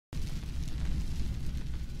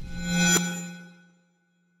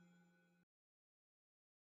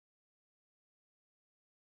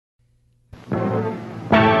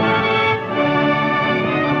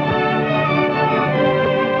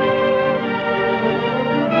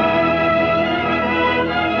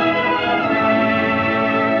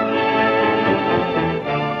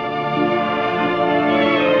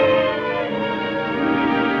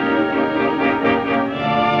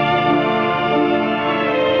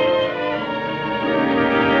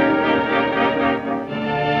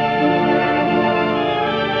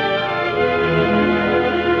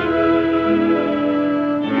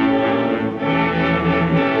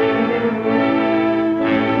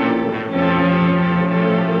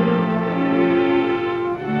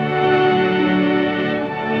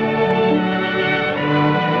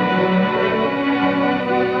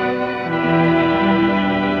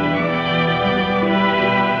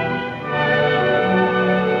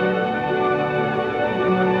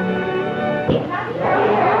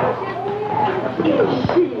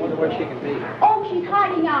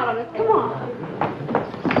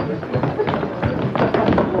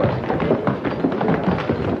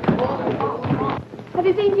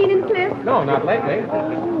you seen Jean and Cliff? No, not lately.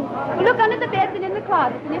 Well, look under the beds and in the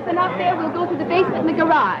closets, and if they're not there, we'll go to the basement and the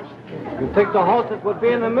garage. You think the hostess would be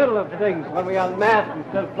in the middle of things when we unmask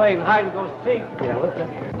instead of playing hide and go seek? Yeah, listen.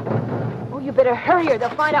 Oh, you better hurry or they'll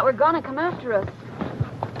find out we're gone and come after us.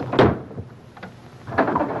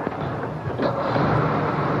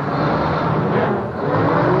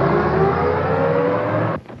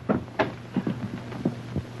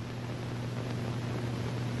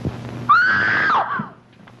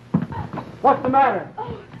 What's the matter?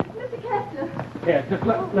 Oh, Mr. Kessler. Here, just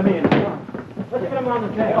let me in. Let's get him on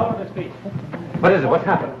the table. All of his feet. What is it? What's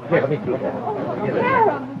happened? Here, let me through here.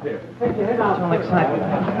 Karen. Take your head out. Like sniper.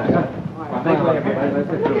 Get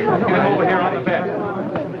him over here on the bed.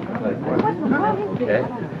 Okay.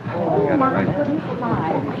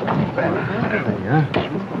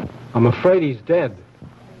 I'm afraid he's dead.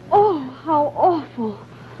 Oh, how awful.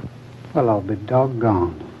 Well, I'll be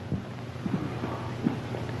doggone.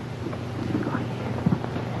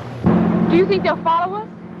 Do you think they'll follow us?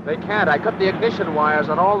 They can't. I cut the ignition wires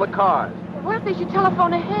on all the cars. What if they should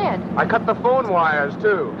telephone ahead? I cut the phone wires,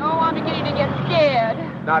 too. Oh, I'm beginning to get scared.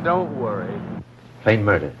 Now, don't worry. Plain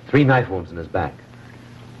murder. 3 knife wounds in his back.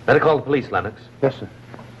 Better call the police, Lennox. Yes, sir.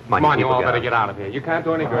 Come on, you all better get out of here. You can't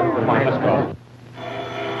do any good. Come on, let's go.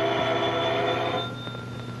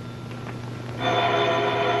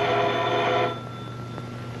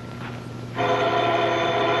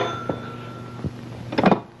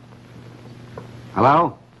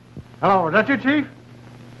 Hello? Hello, is that you, Chief?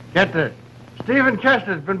 Get this. Stephen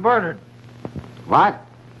Chester's been murdered. What?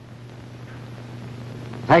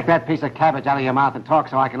 Take that piece of cabbage out of your mouth and talk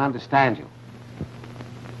so I can understand you.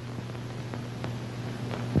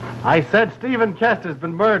 I said Stephen Chester's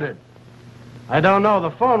been murdered. I don't know.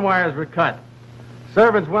 The phone wires were cut.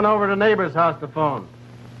 Servants went over to neighbor's house to phone.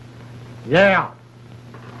 Yeah.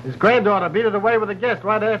 His granddaughter beat it away with a guest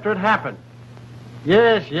right after it happened.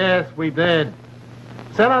 Yes, we did.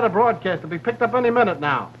 Sent out a broadcast to be picked up any minute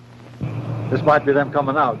now. This might be them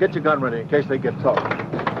coming out. Get your gun ready in case they get tough.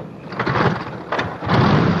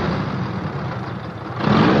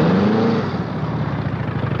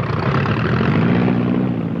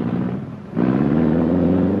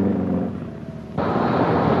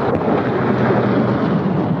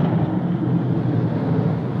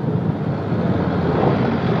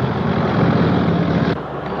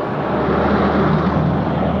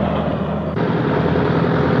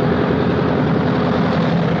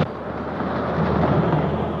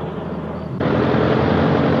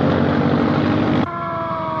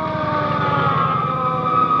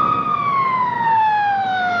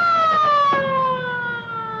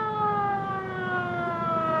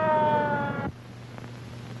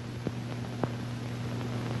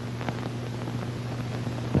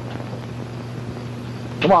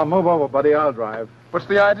 Come on, move over, buddy. I'll drive. What's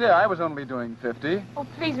the idea? I was only doing 50. Oh,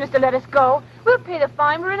 please, mister, let us go. We'll pay the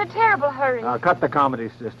fine. We're in a terrible hurry. Now, cut the comedy,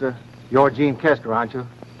 sister. You're Jean Kester, aren't you?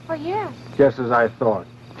 Oh, yes. Just as I thought.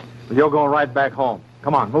 But you're going right back home.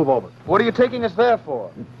 Come on, move over. What are you taking us there for?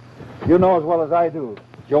 You know as well as I do.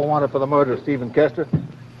 Joe wanted for the murder of Stephen Kester.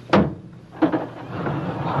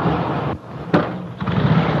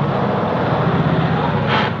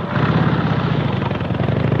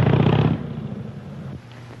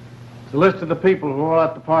 It's a list of the people who were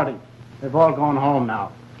at the party. They've all gone home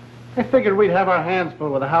now. I figured we'd have our hands full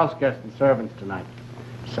with the house guests and servants tonight.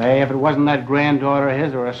 Say, if it wasn't that granddaughter of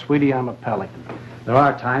his or a sweetie, I'm a pelican. There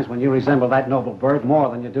are times when you resemble that noble bird more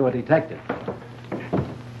than you do a detective.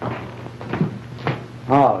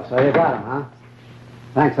 Oh, so you got him, huh?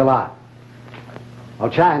 Thanks a lot. Oh,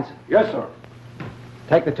 Chance. Yes, sir.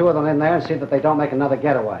 Take the 2 of them in there and see that they don't make another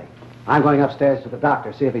getaway. I'm going upstairs to the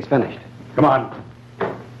doctor, see if he's finished. Come on.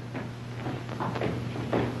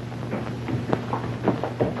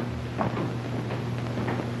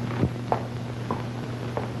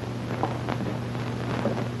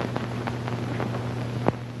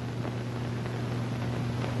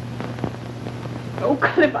 Oh,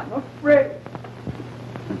 Cliff, I'm afraid.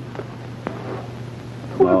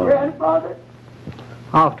 Poor grandfather.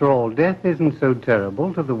 After all, death isn't so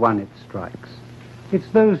terrible to the one it strikes. It's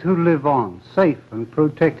those who live on, safe and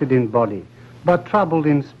protected in body, but troubled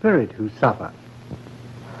in spirit who suffer.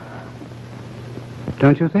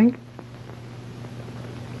 Don't you think?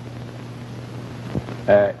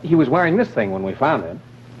 He was wearing this thing when we found him.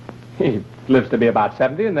 He lives to be about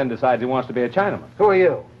 70 and then decides he wants to be a Chinaman. Who are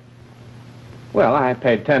you? Well, I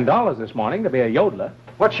paid $10 this morning to be a yodeler.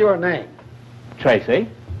 What's your name? Tracy.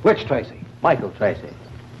 Which Tracy? Michael Tracy.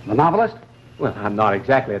 The novelist? Well, I'm not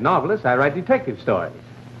exactly a novelist. I write detective stories.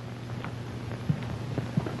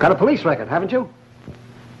 Got a police record, haven't you?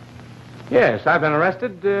 Yes, I've been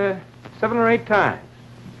arrested 7 or 8 times.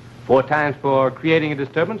 4 times for creating a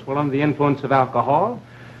disturbance while under the influence of alcohol.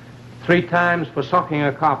 3 times for socking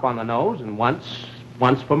a cop on the nose, and once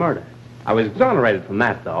for murder. I was exonerated from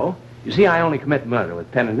that, though. You see, I only commit murder with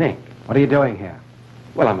pen and ink. What are you doing here?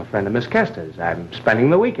 Well, I'm a friend of Miss Kester's. I'm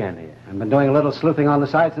spending the weekend here. I've been doing a little sleuthing on the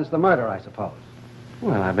side since the murder, I suppose.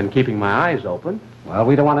 Well, I've been keeping my eyes open. Well,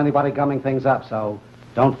 we don't want anybody gumming things up, so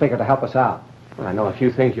don't figure to help us out. Well, I know a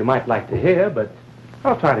few things you might like to hear, but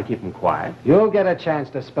I'll try to keep them quiet. You'll get a chance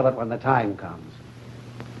to spill it when the time comes.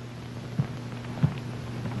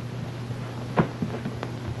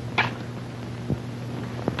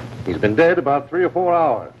 He's been dead about 3 or 4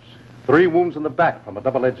 hours. 3 wounds in the back from a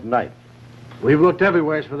double-edged knife. We've looked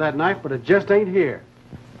everywhere for that knife, but it just ain't here.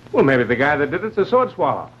 Well, maybe the guy that did it's a sword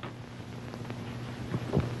swallow.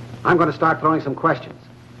 I'm going to start throwing some questions.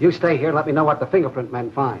 You stay here and let me know what the fingerprint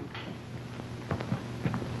men find.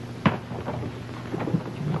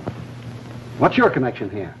 What's your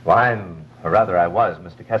connection here? Well, I was,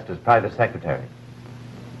 Mr. Kester's private secretary.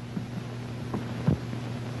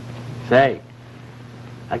 Say,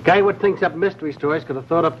 a guy what thinks up mystery stories could have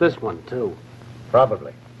thought up this one, too.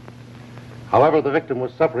 Probably. However, the victim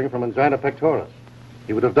was suffering from angina pectoris.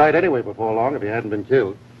 He would have died anyway before long if he hadn't been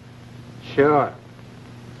killed. Sure.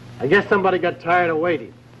 I guess somebody got tired of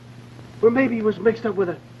waiting. Or maybe he was mixed up with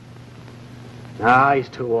a... Nah, he's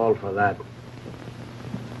too old for that.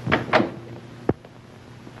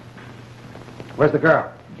 Where's the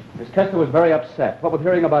girl? Miss Kester was very upset. What with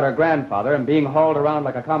hearing about her grandfather and being hauled around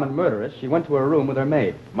like a common murderess, she went to her room with her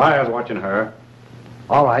maid. Maya's watching her.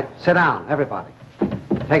 All right, sit down, everybody.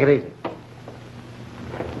 Take it easy.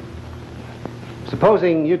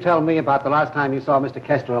 Supposing you tell me about the last time you saw Mr.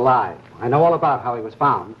 Kester alive. I know all about how he was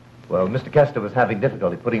found. Well, Mr. Kester was having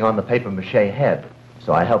difficulty putting on the papier-mâché head,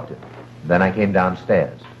 so I helped him. Then I came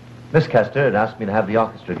downstairs. Miss Kester had asked me to have the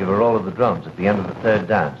orchestra give a roll of the drums at the end of the 3rd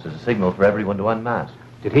dance as a signal for everyone to unmask.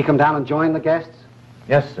 Did he come down and join the guests?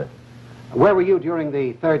 Yes, sir. Where were you during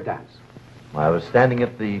the 3rd dance? I was standing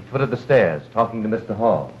at the foot of the stairs talking to Mr.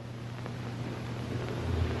 Hall.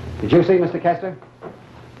 Did you see Mr. Kester?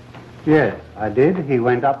 Yes, I did. He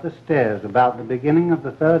went up the stairs about the beginning of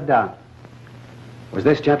the 3rd dance. Was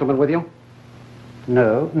this gentleman with you?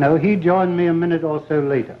 No, he joined me a minute or so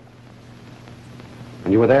later.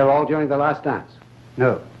 And you were there all during the last dance?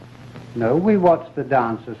 No, we watched the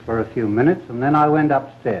dancers for a few minutes, and then I went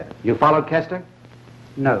upstairs. You followed Kester?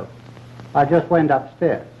 No, I just went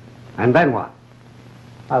upstairs. And then what?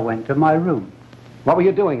 I went to my room. What were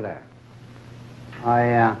you doing there?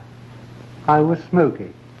 I was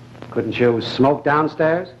smoking. Couldn't you smoke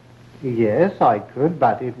downstairs? Yes, I could,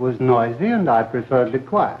 but it was noisy, and I preferred the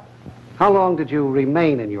quiet. How long did you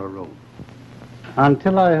remain in your room?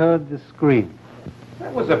 Until I heard the scream.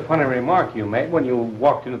 That was a funny remark you made when you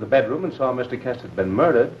walked into the bedroom and saw Mr. Kester had been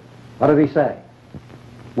murdered. What did he say?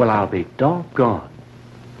 Well, I'll be doggone.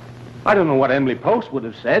 I don't know what Emily Post would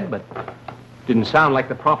have said, but didn't sound like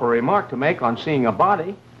the proper remark to make on seeing a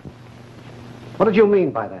body. What did you mean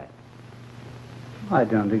by that? I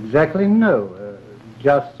don't exactly know.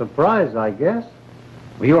 Just surprise, I guess.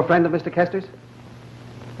 Were you a friend of Mr. Kester's?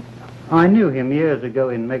 I knew him years ago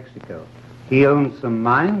in Mexico. He owned some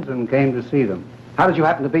mines and came to see them. How did you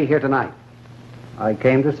happen to be here tonight? I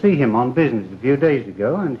came to see him on business a few days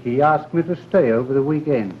ago, and he asked me to stay over the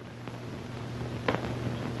weekend.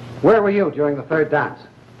 Where were you during the 3rd dance?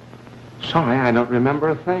 Sorry, I don't remember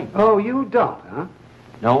a thing. Oh, you don't, huh?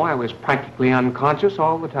 No, I was practically unconscious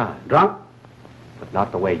all the time. Drunk? But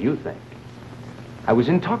not the way you think. I was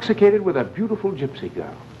intoxicated with a beautiful gypsy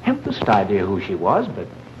girl. Hemphest idea who she was, but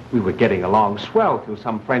we were getting along swell till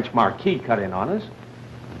some French marquis cut in on us.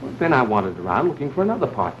 Well, then I wandered around looking for another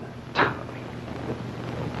partner.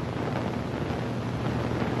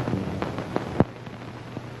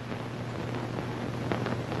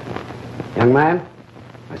 Young man,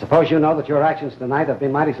 I suppose you know that your actions tonight have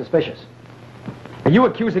been mighty suspicious. Are you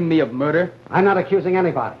accusing me of murder? I'm not accusing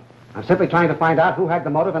anybody. I'm simply trying to find out who had the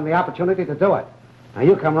motive and the opportunity to do it. Now,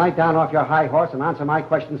 you come right down off your high horse and answer my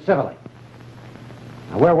questions civilly.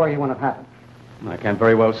 Now, where were you when it happened? I can't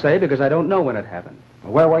very well say because I don't know when it happened.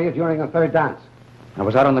 Well, where were you during the 3rd dance? I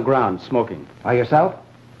was out on the ground smoking. By yourself?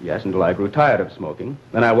 Yes, until I grew tired of smoking.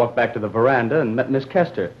 Then I walked back to the veranda and met Miss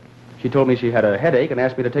Kester. She told me she had a headache and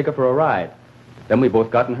asked me to take her for a ride. Then we both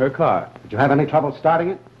got in her car. Did you have any trouble starting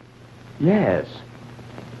it? Yes.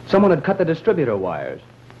 Someone had cut the distributor wires.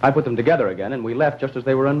 I put them together again, and we left just as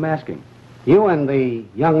they were unmasking. You and the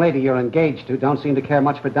young lady you're engaged to don't seem to care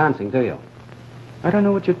much for dancing, do you? I don't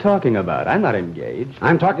know what you're talking about. I'm not engaged.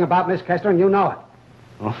 I'm talking about Miss Kester, and you know it.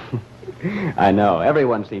 Oh, I know.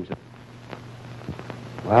 Everyone seems to...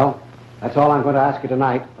 Well, that's all I'm going to ask you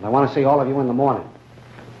tonight, but I want to see all of you in the morning.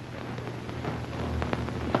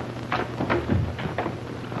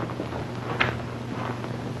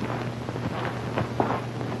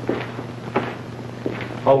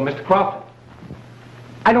 Oh, Mr. Crawford.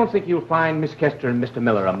 I don't think you'll find Miss Kester and Mr.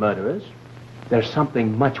 Miller are murderers. There's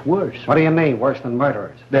something much worse. What do you mean, worse than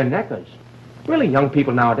murderers? They're neckers. Really, young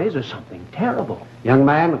people nowadays are something terrible. Young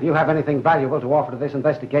man, if you have anything valuable to offer to this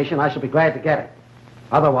investigation, I shall be glad to get it.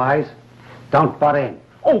 Otherwise, don't butt in.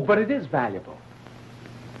 Oh, but it is valuable.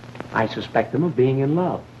 I suspect them of being in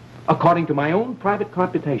love. According to my own private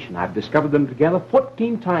computation, I've discovered them together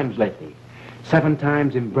 14 times lately. 7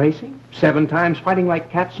 times embracing, 7 times fighting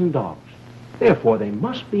like cats and dogs. Therefore, they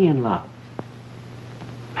must be in love.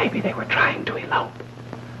 Maybe they were trying to elope.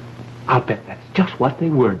 I'll bet that's just what they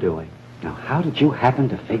were doing. Now, how did you happen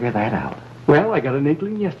to figure that out? Well, I got an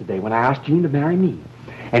inkling yesterday when I asked Jean to marry me.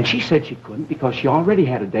 And she said she couldn't because she already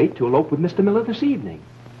had a date to elope with Mr. Miller this evening.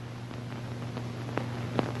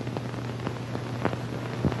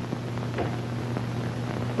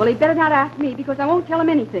 Well, he'd better not ask me because I won't tell him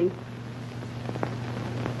anything.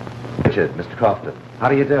 Richard, Mr. Crofton. How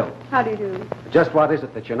do you do? How do you do? Just what is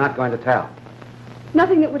it that you're not going to tell?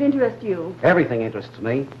 Nothing that would interest you. Everything interests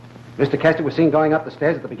me. Mr. Kester was seen going up the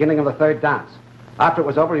stairs at the beginning of the 3rd dance. After it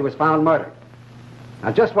was over, he was found murdered.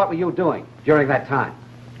 Now, just what were you doing during that time?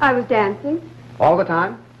 I was dancing. All the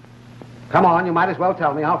time? Come on, you might as well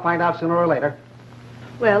tell me. I'll find out sooner or later.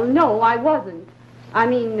 Well, no, I wasn't. I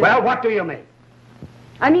mean... Well, what do you mean?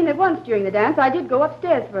 I mean that once during the dance, I did go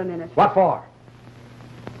upstairs for a minute. What for?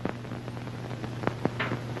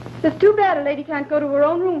 It's too bad a lady can't go to her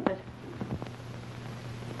own room.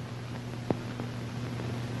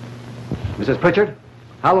 Mrs. Pritchard,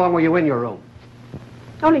 how long were you in your room?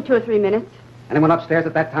 Only 2 or 3 minutes. Anyone upstairs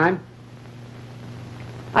at that time?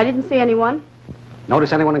 I didn't see anyone.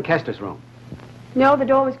 Notice anyone in Kester's room? No, the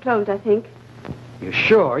door was closed, I think. You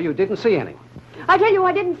sure you didn't see anyone? I tell you,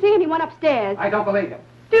 I didn't see anyone upstairs. I don't believe you.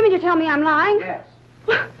 Do you mean to tell me I'm lying? Yes.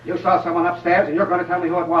 You saw someone upstairs, and you're going to tell me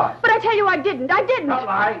who it was. But I tell you I didn't. I didn't. Don't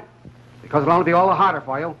lie. Because it'll only be all the harder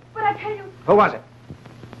for you. But I tell you... Who was it?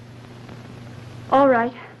 All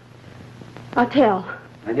right. I'll tell.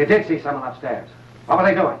 And you did see someone upstairs. What were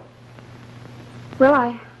they doing? Well,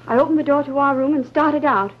 I opened the door to our room and started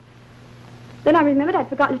out. Then I remembered I'd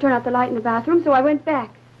forgotten to turn out the light in the bathroom, so I went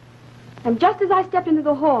back. And just as I stepped into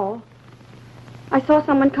the hall, I saw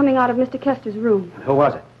someone coming out of Mr. Kester's room. And who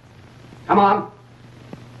was it? Come on.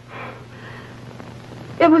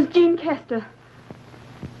 It was Jean Kester.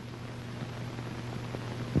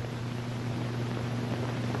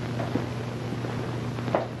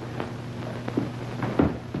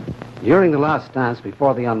 During the last dance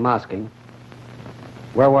before the unmasking,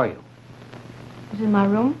 where were you? I was in my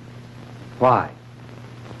room. Why?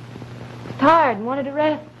 I was tired and wanted to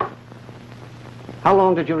rest. How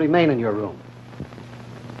long did you remain in your room?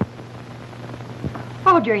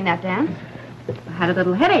 Oh, during that dance, I had a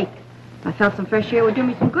little headache. I felt some fresh air would do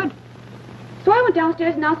me some good. So I went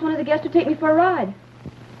downstairs and asked one of the guests to take me for a ride.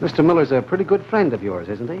 Mr. Miller's a pretty good friend of yours,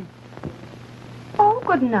 isn't he? Oh,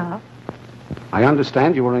 good enough. I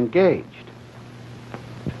understand you were engaged.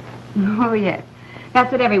 Oh, yes. That's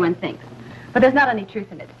what everyone thinks. But there's not any truth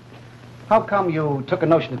in it. How come you took a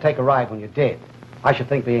notion to take a ride when you did? I should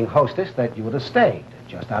think, being hostess, that you would have stayed,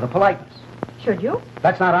 just out of politeness. Should you?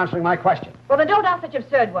 That's not answering my question. Well, then don't ask such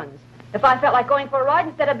absurd ones. If I felt like going for a ride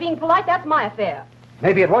instead of being polite, that's my affair.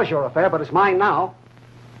 Maybe it was your affair, but it's mine now.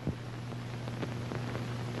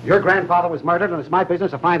 Your grandfather was murdered, and it's my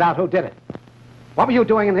business to find out who did it. What were you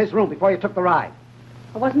doing in his room before you took the ride?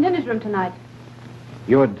 I wasn't in his room tonight.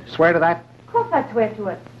 You would swear to that? Of course I'd swear to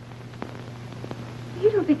it.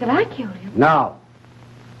 You don't think that I killed him? No.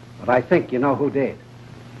 But I think you know who did.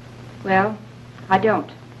 Well, I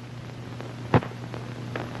don't.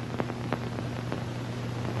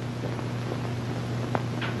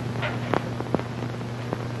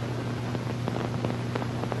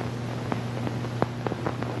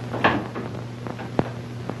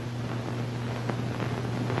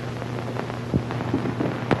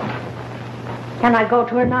 Can I go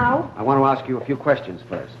to her now? I want to ask you a few questions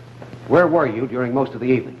first. Where were you during most of the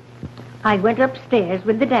evening? I went upstairs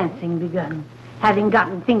when the dancing begun, having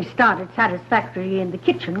gotten things started satisfactorily in the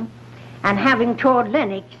kitchen, and having told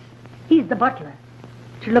Lennox, he's the butler,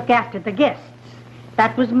 to look after the guests.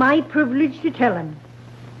 That was my privilege to tell him.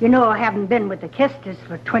 You know, I haven't been with the Kesters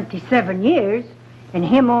for 27 years, and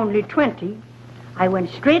him only 20. I went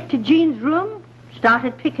straight to Jean's room,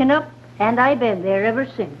 started picking up, and I've been there ever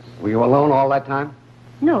since. Were you alone all that time?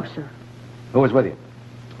 No, sir. Who was with you?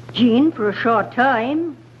 Jean for a short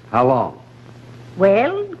time. How long?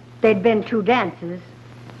 Well, there'd been 2 dances.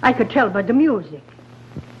 I could tell by the music.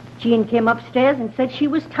 Jean came upstairs and said she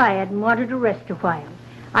was tired and wanted to rest a while.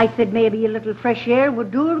 I said maybe a little fresh air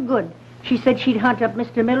would do her good. She said she'd hunt up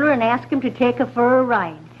Mr. Miller and ask him to take her for a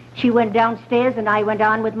ride. She went downstairs and I went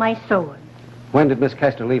on with my sewing. When did Miss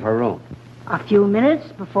Kester leave her room? A few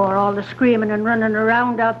minutes before all the screaming and running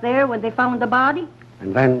around out there when they found the body.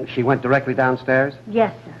 And then she went directly downstairs?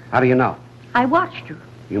 Yes, sir. How do you know? I watched her.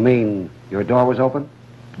 You mean your door was open?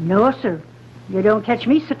 No, sir. You don't catch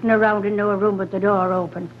me sitting around in no room with the door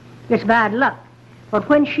open. It's bad luck. But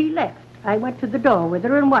when she left, I went to the door with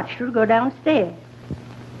her and watched her go downstairs.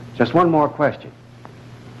 Just one more question.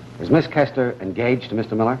 Is Miss Kester engaged to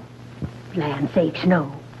Mr. Miller? Land sakes,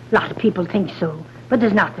 no. A lot of people think so, but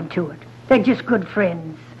there's nothing to it. They're just good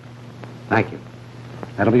friends. Thank you.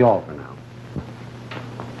 That'll be all for now.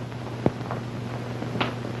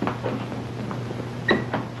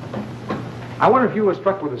 I wonder if you were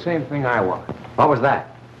struck with the same thing I was. What was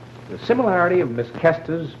that? The similarity of Miss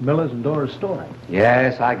Kester's, Miller's, and Dora's story.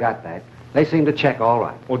 Yes, I got that. They seem to check all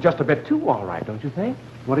right. Well, just a bit too all right, don't you think?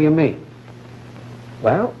 What do you mean?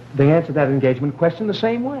 Well, they answered that engagement question the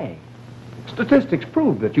same way. Statistics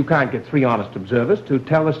prove that you can't get 3 honest observers to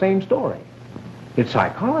tell the same story. It's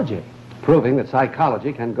psychology. Proving that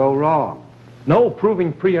psychology can go wrong. No,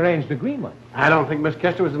 proving prearranged agreement. I don't think Miss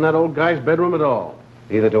Kester was in that old guy's bedroom at all.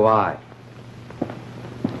 Neither do I.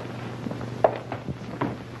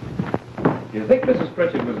 You think Mrs.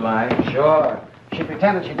 Pritchard was lying? Sure. She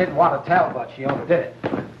pretended she didn't want to tell, but she overdid it.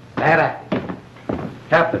 Bad acting.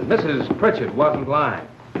 Captain, Mrs. Pritchard wasn't lying.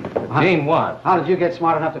 But Jean was. How did you get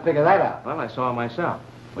smart enough to figure that out? Well, I saw her myself.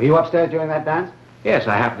 Were you upstairs during that dance? Yes,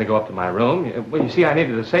 I happened to go up to my room. Well, you see, I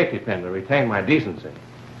needed a safety pin to retain my decency.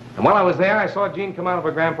 And while I was there, I saw Jean come out of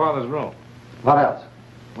her grandfather's room. What else?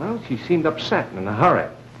 Well, she seemed upset and in a hurry.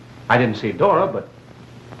 I didn't see Dora, but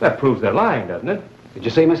that proves they're lying, doesn't it? Did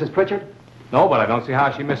you see Mrs. Pritchard? No, but I don't see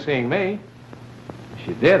how she missed seeing me. If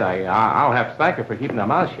she did, I'll have to thank her for keeping her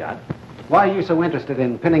mouth shut. Why are you so interested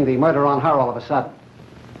in pinning the murder on her all of a sudden?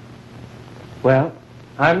 Well,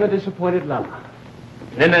 I'm the disappointed lover.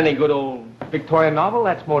 In any good old Victorian novel,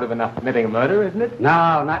 that's motive enough for committing a murder, isn't it?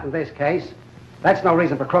 No, not in this case. That's no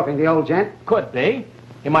reason for croaking the old gent. Could be.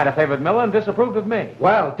 He might have favored Miller and disapproved of me.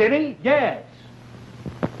 Well, did he? Yes.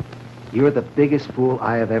 You're the biggest fool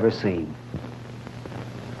I have ever seen.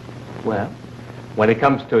 Well, when it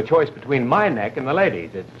comes to a choice between my neck and the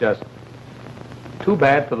lady's, it's just too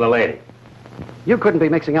bad for the lady. You couldn't be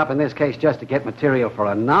mixing up in this case just to get material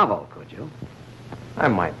for a novel, could you? I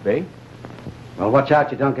might be. Well, watch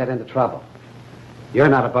out you don't get into trouble. You're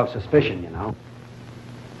not above suspicion, you know.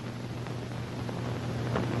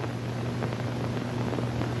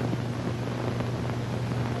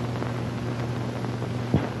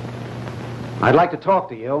 I'd like to talk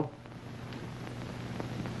to you.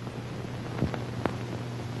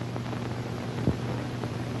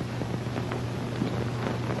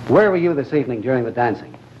 Where were you this evening during the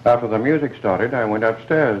dancing? After the music started, I went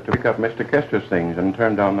upstairs to pick up Mr. Kester's things and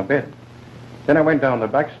turn down the bed. Then I went down the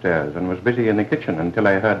back stairs and was busy in the kitchen until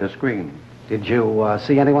I heard the scream. Did you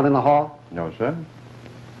see anyone in the hall? No, sir.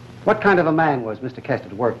 What kind of a man was Mr. Kester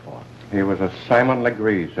to work for? He was a Simon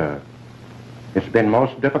Legree, sir. It's been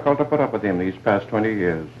most difficult to put up with him these past 20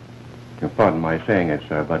 years. You pardon my saying it,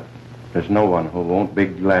 sir, but there's no one who won't be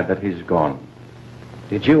glad that he's gone.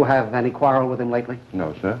 Did you have any quarrel with him lately?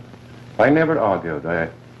 No, sir. I never argued. I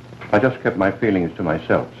just kept my feelings to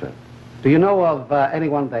myself, sir. Do you know of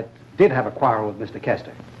anyone that did have a quarrel with Mr.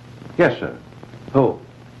 Kester? Yes, sir. Who?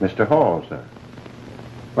 Mr. Hall, sir.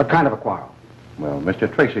 What kind of a quarrel? Well,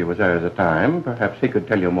 Mr. Tracy was there at the time. Perhaps he could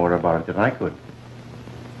tell you more about it than I could.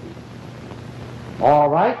 All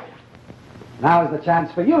right. Now is the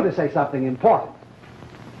chance for you to say something important.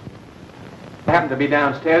 I happened to be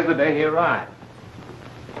downstairs the day he arrived.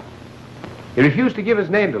 He refused to give his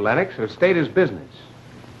name to Lennox or state his business.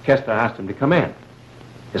 Kester asked him to come in.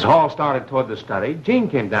 As Hall started toward the study, Jean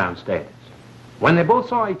came downstairs. When they both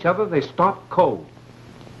saw each other, they stopped cold.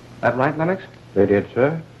 That right, Lennox? They did,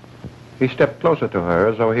 sir. He stepped closer to her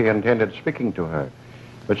as though he intended speaking to her,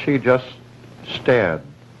 but she just stared.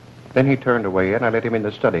 Then he turned away and I let him in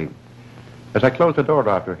the study. As I closed the door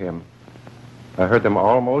after him, I heard them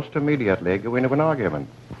almost immediately go into an argument.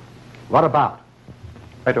 What about?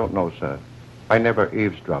 I don't know, sir. I never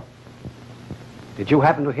eavesdropped. Did you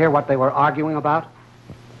happen to hear what they were arguing about?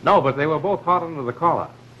 No, but they were both hot under the collar.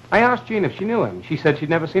 I asked Jean if she knew him. She said she'd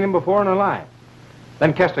never seen him before in her life.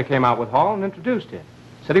 Then Kester came out with Hall and introduced him.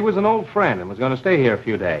 Said he was an old friend and was going to stay here a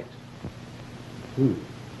few days.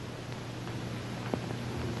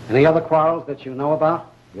 Any other quarrels that you know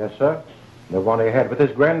about? Yes, sir. The one he had with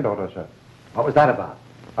his granddaughter, sir. What was that about?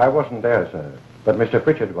 I wasn't there, sir, but Mr.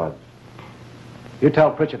 Pritchard was. You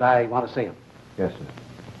tell Pritchard I want to see him. Yes, sir.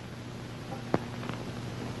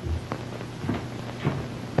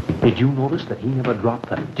 Did you notice that he never dropped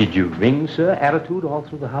the "did you ring, sir" attitude all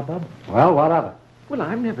through the hubbub? Well, what of it? Well,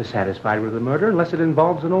 I'm never satisfied with a murder unless it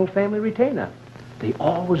involves an old family retainer. They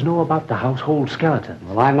always know about the household skeletons.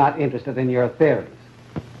 Well, I'm not interested in your theories.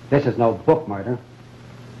 This is no book murder.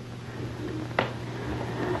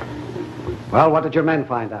 Well, what did your men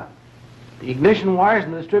find out? The ignition wires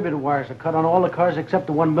and the distributor wires are cut on all the cars except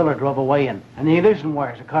the one Miller drove away in. And the ignition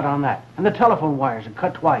wires are cut on that. And the telephone wires are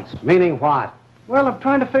cut twice. Meaning what? Well, I'm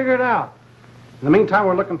trying to figure it out. In the meantime,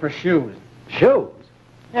 we're looking for shoes. Shoes?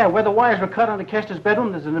 Yeah, where the wires were cut on the Kester's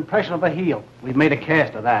bedroom, there's an impression of a heel. We've made a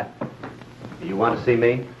cast of that. You want to see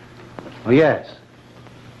me? Oh, yes.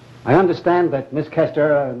 I understand that Miss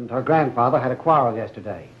Kester and her grandfather had a quarrel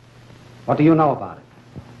yesterday. What do you know about it?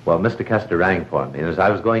 Well, Mr. Kester rang for me, and as I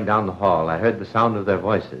was going down the hall, I heard the sound of their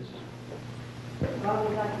voices.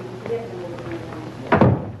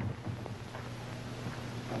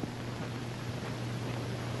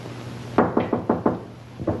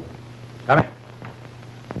 Come in.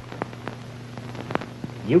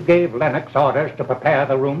 You gave Lennox orders to prepare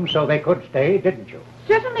the room so they could stay, didn't you?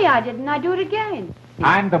 Certainly I didn't. I do it again.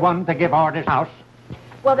 I'm the one to give orders, house.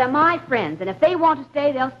 Well, they're my friends, and if they want to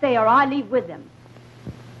stay, they'll stay, or I leave with them.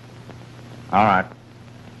 All right.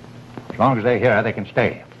 As long as they're here, they can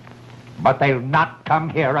stay. But they'll not come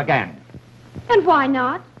here again. And why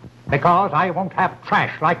not? Because I won't have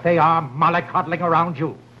trash like they are mollycoddling around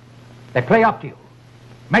you. They play up to you,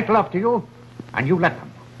 make love to you, and you let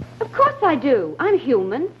them. Of course I do. I'm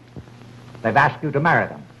human. They've asked you to marry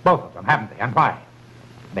them, both of them, haven't they? And why?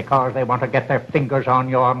 Because they want to get their fingers on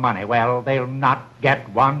your money. Well, they'll not get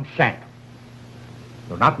 1 cent.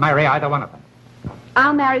 You'll not marry either one of them.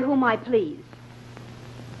 I'll marry whom I please.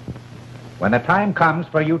 When the time comes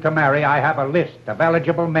for you to marry, I have a list of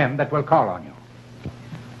eligible men that will call on you.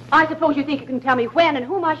 I suppose you think you can tell me when and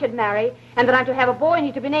whom I should marry, and that I'm to have a boy and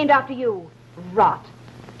he's to be named after you. Rot.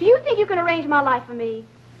 Do you think you can arrange my life for me?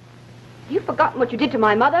 You've forgotten what you did to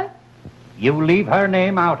my mother? You leave her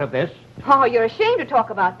name out of this. Oh, you're ashamed to talk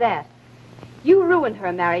about that. You ruined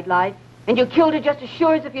her married life, and you killed her just as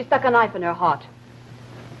sure as if you stuck a knife in her heart.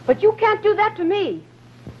 But you can't do that to me.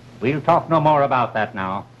 We'll talk no more about that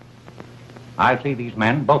now. I'll see these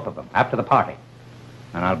men, both of them, after the party.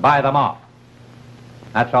 And I'll buy them off.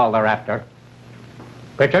 That's all they're after.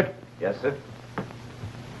 Pritchard? Yes, sir.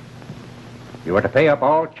 You are to pay up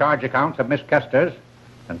all charge accounts of Miss Kester's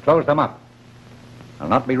and close them up. I'll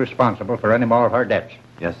not be responsible for any more of her debts.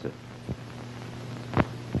 Yes, sir.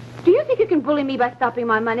 Do you think you can bully me by stopping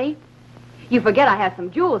my money? You forget I have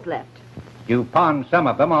some jewels left. You've pawned some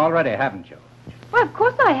of them already, haven't you? Well, of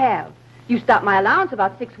course I have. You stopped my allowance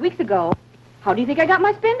about 6 weeks ago. How do you think I got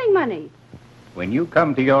my spending money? When you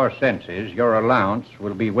come to your senses, your allowance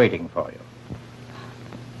will be waiting for you.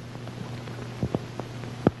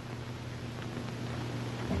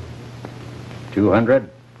 $200,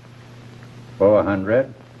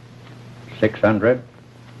 $400, $600,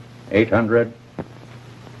 $800,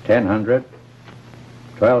 $1,000,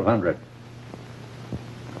 $1,200.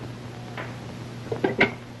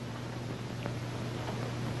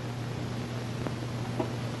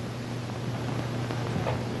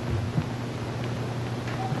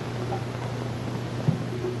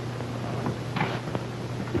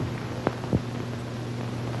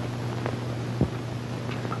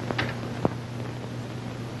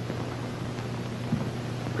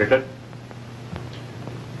 Pritchard,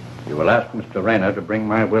 you will ask Mr. Rayner to bring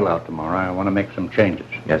my will out tomorrow. I want to make some changes.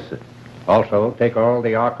 Yes, sir. Also, take all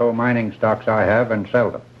the Arco mining stocks I have and sell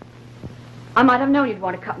them. I might have known you'd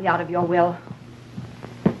want to cut me out of your will.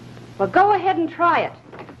 Well, go ahead and try it.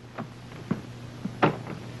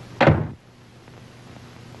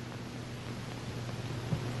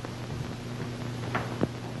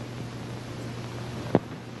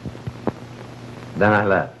 Then I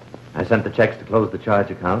left. I sent the checks to close the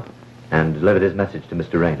charge account and delivered his message to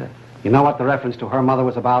Mr. Rayner. You know what the reference to her mother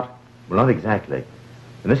was about? Well, not exactly.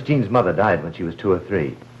 Miss Jean's mother died when she was 2 or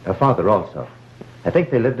 3. Her father also. I think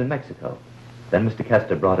they lived in Mexico. Then Mr.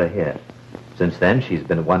 Kester brought her here. Since then, she's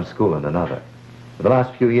been at one school and another. For the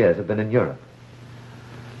last few years, have been in Europe.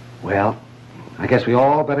 Well, I guess we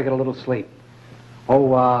all better get a little sleep.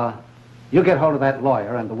 Oh, you get hold of that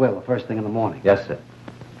lawyer and the will the first thing in the morning. Yes, sir.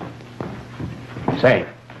 Say,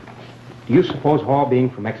 do you suppose Hall being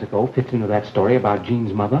from Mexico fits into that story about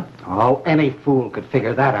Jean's mother? Oh, any fool could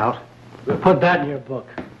figure that out. Put that in your book.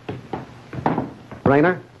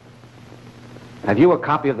 Rayner, have you a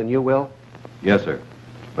copy of the new will? Yes, sir.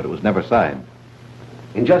 But it was never signed.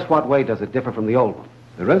 In just what way does it differ from the old one?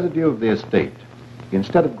 The residue of the estate,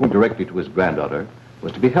 instead of going directly to his granddaughter,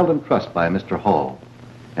 was to be held in trust by Mr. Hall,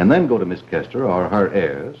 and then go to Miss Kester or her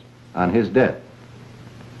heirs on his death.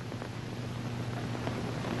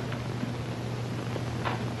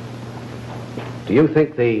 Do you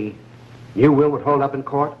think the new will would hold up in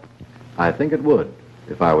court? I think it would,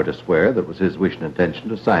 if I were to swear that it was his wish and intention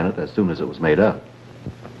to sign it as soon as it was made up.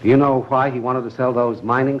 Do you know why he wanted to sell those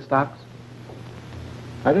mining stocks?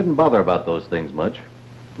 I didn't bother about those things much.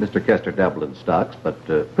 Mr. Kester dabbled in stocks, but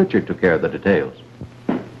Pritchard took care of the details.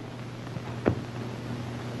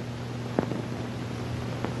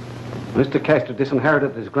 Mr. Kester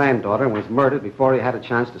disinherited his granddaughter and was murdered before he had a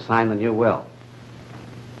chance to sign the new will.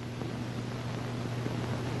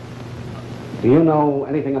 Do you know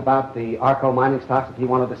anything about the Arco mining stocks that he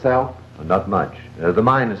wanted to sell? Not much. The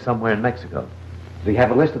mine is somewhere in Mexico. Does he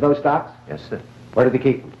have a list of those stocks? Yes, sir. Where did he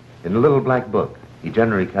keep them? In a little black book. He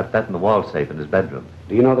generally kept that in the wall safe in his bedroom.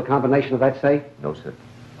 Do you know the combination of that safe? No, sir.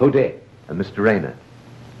 Who did? Mr. Rayner.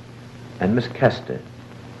 And Miss Kester.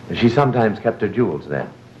 She sometimes kept her jewels there.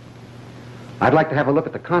 I'd like to have a look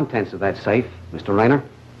at the contents of that safe, Mr. Rayner.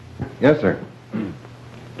 Yes, sir.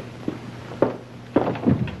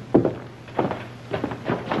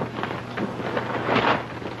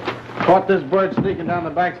 Caught this bird sneaking down the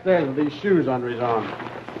back stairs with these shoes under his arm.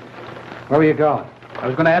 Where were you going? I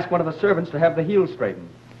was going to ask one of the servants to have the heels straightened.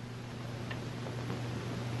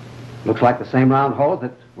 Looks like the same round holes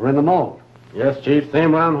that were in the mold. Yes, Chief,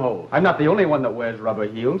 same round holes. I'm not the only one that wears rubber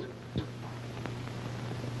heels.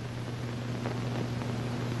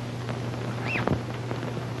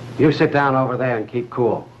 You sit down over there and keep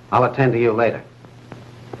cool. I'll attend to you later.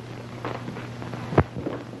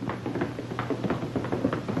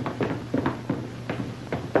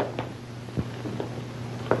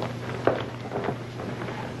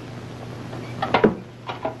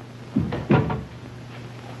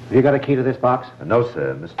 Have you got a key to this box? No,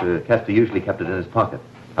 sir. Mr. Kester usually kept it in his pocket.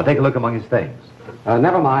 I'll take a look among his things.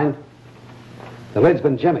 Never mind. The lid's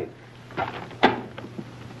been jimmied.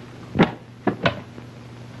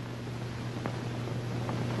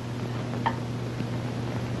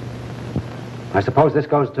 I suppose this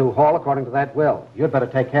goes to Hall according to that will. You'd better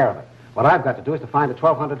take care of it. What I've got to do is to find the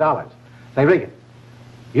 $1,200. Say, Regan,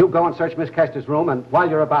 you go and search Miss Kester's room, and while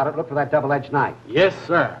you're about it, look for that double-edged knife. Yes,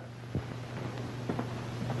 sir.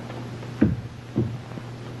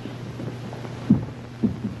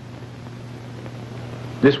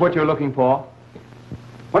 This what you're looking for?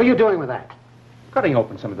 What are you doing with that? Cutting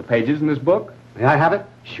open some of the pages in this book. May I have it?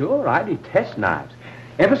 Sure, I detest knives.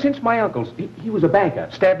 Ever since my uncle's, he was a banker,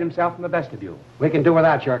 stabbed himself in the vestibule. We can do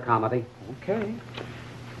without your comedy. Okay.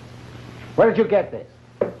 Where did you get this?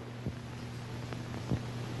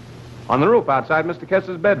 On the roof outside Mr.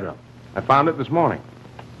 Kester's bedroom. I found it this morning.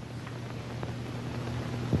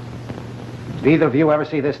 Did either of you ever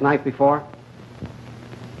see this knife before?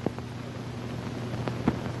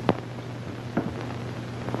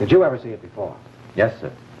 Did you ever see it before? Yes,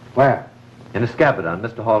 sir. Where? In a scabbard on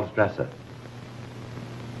Mr. Hall's dresser.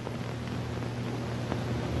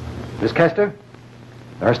 Miss Kester,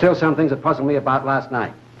 there are still some things that puzzle me about last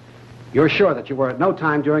night. You're sure that you were at no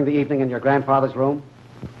time during the evening in your grandfather's room?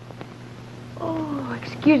 Oh,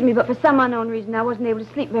 excuse me, but for some unknown reason, I wasn't able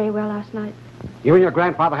to sleep very well last night. You and your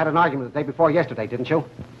grandfather had an argument the day before yesterday, didn't you?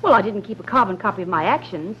 Well, I didn't keep a carbon copy of my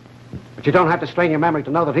actions. But you don't have to strain your memory to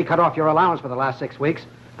know that he cut off your allowance for the last 6 weeks,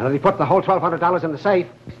 and that he put the whole $1,200 in the safe.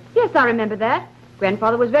 Yes, I remember that.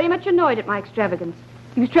 Grandfather was very much annoyed at my extravagance.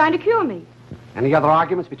 He was trying to cure me. Any other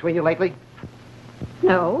arguments between you lately?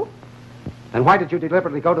 No. Then why did you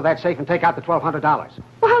deliberately go to that safe and take out the $1,200?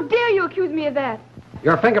 Well, how dare you accuse me of that?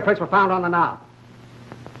 Your fingerprints were found on the knob.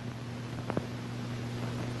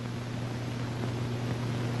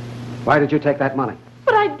 Why did you take that money?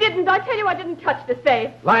 But I didn't. I tell you, I didn't touch the safe.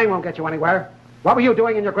 Lying won't get you anywhere. What were you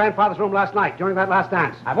doing in your grandfather's room last night during that last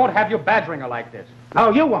dance? I won't have you badgering her like this. No,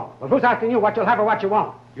 you won't. Well, who's asking you what you'll have or what you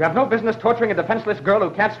won't? You have no business torturing a defenseless girl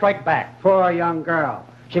who can't strike back. Poor young girl.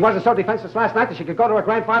 She wasn't so defenseless last night that she could go to her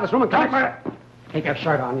grandfather's room and commit murder. Keep your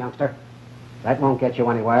shirt on, youngster. That won't get you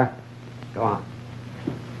anywhere. Go on.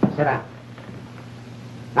 Sit down.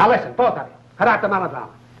 Now listen, both of you. Cut out the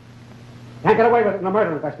melodrama. Can't get away with it in a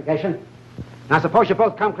murder investigation. Now suppose you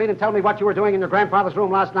both come clean and tell me what you were doing in your grandfather's room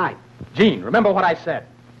last night. Gene, remember what I said.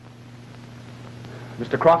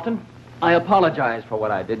 Mr. Crofton, I apologize for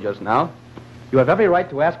what I did just now. You have every right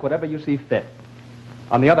to ask whatever you see fit.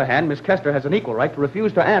 On the other hand, Miss Kester has an equal right to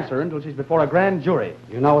refuse to answer until she's before a grand jury.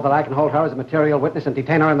 You know that I can hold her as a material witness and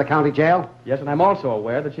detain her in the county jail? Yes, and I'm also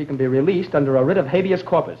aware that she can be released under a writ of habeas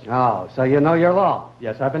corpus. Oh, so you know your law.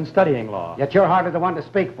 Yes, I've been studying law. Yet you're hardly the one to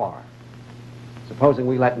speak for her. Supposing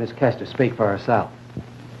we let Miss Kester speak for herself.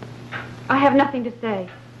 I have nothing to say.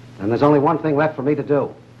 Then there's only one thing left for me to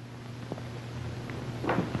do.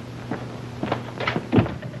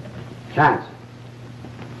 Chance.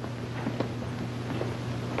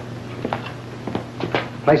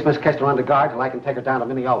 Place Miss Kester under guard till I can take her down to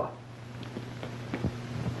Mineola.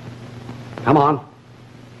 Come on.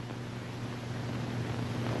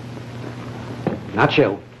 Not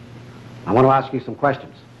you. I want to ask you some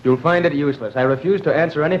questions. You'll find it useless. I refuse to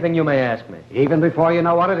answer anything you may ask me. Even before you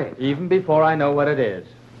know what it is? Even before I know what it is.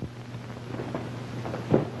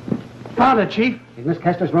 Found it, Chief. In Miss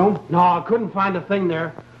Kester's room? No, I couldn't find a thing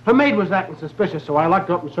there. Her maid was acting suspicious, so I locked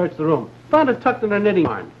her up and searched the room. Found it tucked in her knitting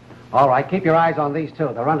yarn. All right, keep your eyes on these two.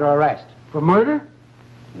 They're under arrest. For murder?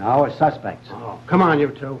 No, as suspects. Oh, come on, you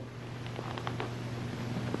two.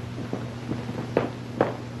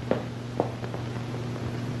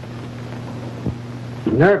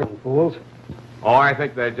 Nerving fools. Oh, I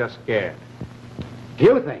think they're just scared.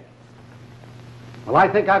 You think? Well, I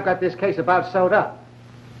think I've got this case about sewed up.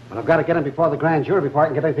 But I've got to get them before the grand jury before I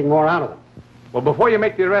can get anything more out of them. Well, before you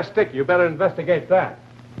make the arrest stick, you better investigate that.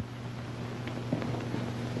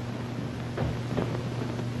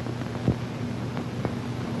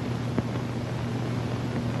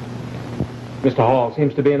 Mr. Hall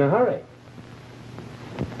seems to be in a hurry.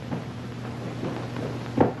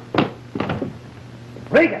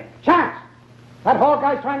 Regan, Chance! That Hall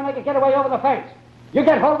guy's trying to make a getaway over the fence. You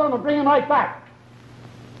get hold of him and bring him right back.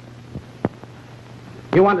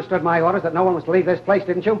 You understood my orders that no one was to leave this place,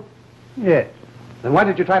 didn't you? Yes. Then why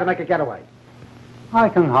did you try to make a getaway? I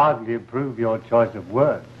can hardly approve your choice of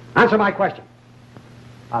words. Answer my question.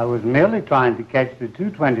 I was merely trying to catch the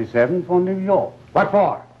 227 for New York. What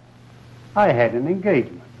for? I had an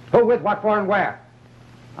engagement. Who with, what for, and where?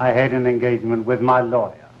 I had an engagement with my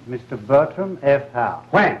lawyer, Mr. Bertram F. Howe.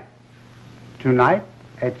 When? Tonight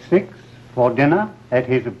at 6 for dinner at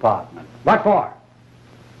his apartment. What for?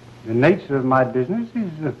 The nature of my business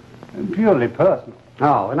is purely personal.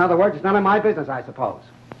 Oh, in other words, it's none of my business, I suppose.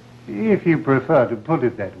 If you prefer to put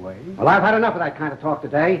it that way. Well, I've had enough of that kind of talk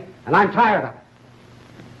today, and I'm tired of it.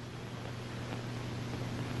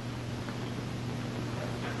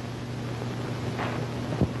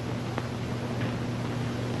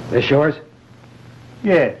 This yours?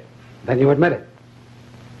 Yes. Then you admit it.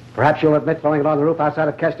 Perhaps you'll admit throwing it on the roof outside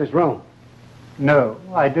of Kester's room. No,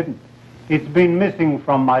 I didn't. It's been missing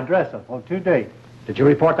from my dresser for 2 days. Did you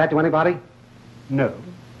report that to anybody? No.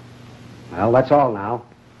 Well, that's all now.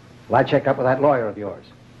 Well, I check up with that lawyer of yours.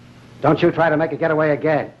 Don't you try to make a getaway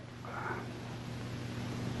again.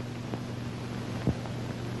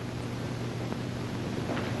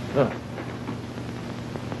 Oh,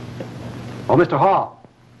 Mr. Hall.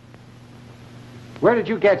 Where did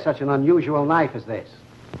you get such an unusual knife as this?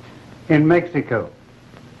 In Mexico.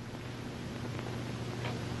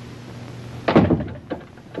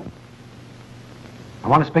 I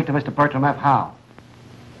want to speak to Mr. Bertram F. Howe.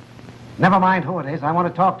 Never mind who it is. I want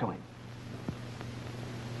to talk to him.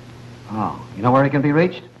 Oh, you know where he can be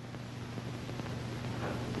reached?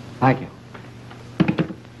 Thank you.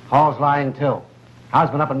 Hall's lying, too.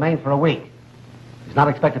 Howe's been up in Maine for a week. He's not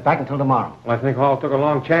expected back until tomorrow. Well, I think Hall took a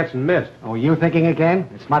long chance and missed. Oh, you thinking again?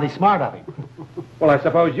 It's mighty smart of him. Well, I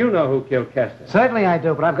suppose you know who killed Kester. Certainly I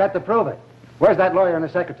do, but I've got to prove it. Where's that lawyer and the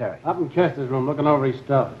secretary? Up in Kester's room looking over his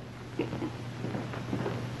stuff.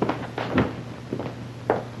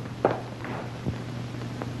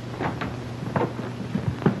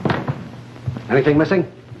 Anything missing?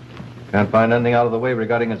 Can't find anything out of the way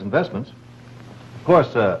regarding his investments. Of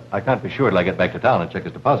course, I can't be sure till I get back to town and check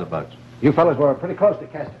his deposit box. You fellas were pretty close to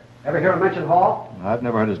Kester. Ever hear him mention Hall? I've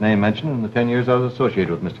never heard his name mentioned in the 10 years I was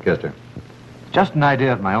associated with Mr. Kester. Just an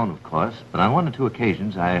idea of my own, of course, but on 1 or 2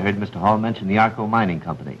 occasions I heard Mr. Hall mention the Arco Mining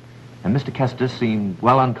Company, and Mr. Kester seemed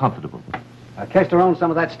well uncomfortable. Kester owned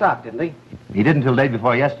some of that stock, didn't he? He did until day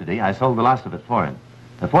before yesterday. I sold the last of it for him.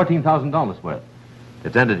 $14,000 worth.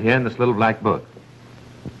 It's entered here in this little black book.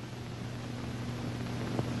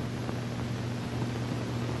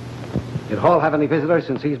 Did Hall have any visitors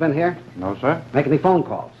since he's been here? No, sir. Make any phone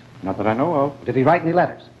calls? Not that I know of. Did he write any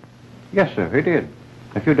letters? Yes, sir, he did.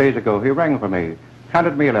 A few days ago, he rang for me,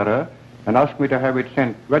 handed me a letter, and asked me to have it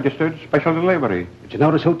sent registered special delivery. Did you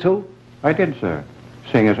notice who to? I did, sir.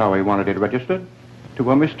 Seeing as how he wanted it registered.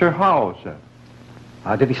 To a Mr. Howe, sir.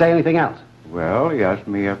 Did he say anything else? Well, he asked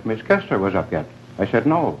me if Miss Kester was up yet. I said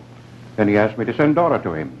no. Then he asked me to send Dora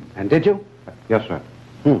to him. And did you? Yes,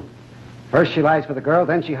 sir. First she lies for the girl,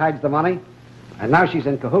 then she hides the money, and now she's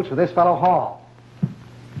in cahoots with this fellow Hall.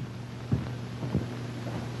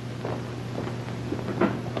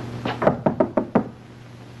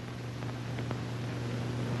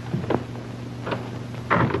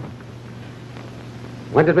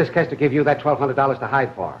 When did Miss Kester give you that $1,200 to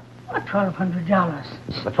hide for? What, $1,200?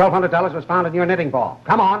 The $1,200 was found in your knitting ball.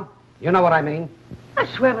 Come on. You know what I mean. I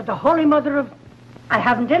swear with the Holy Mother of... I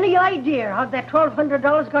haven't any idea how that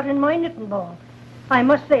 $1,200 got in my knitting ball. I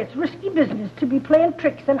must say it's risky business to be playing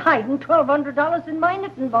tricks and hiding $1,200 in my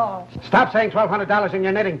knitting ball. Stop saying $1,200 in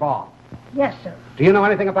your knitting ball. Yes, sir. Do you know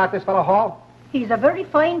anything about this fellow Hall? He's a very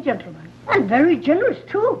fine gentleman, and very generous,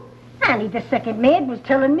 too. Annie, the second maid, was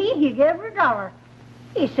telling me he gave her $1.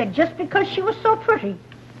 He said just because she was so pretty,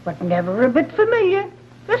 but never a bit familiar,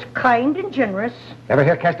 just kind and generous. Ever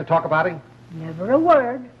hear Kester talk about him? Never a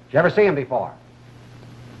word. Did you ever see him before?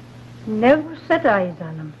 Never set eyes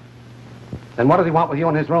on him. Then what did he want with you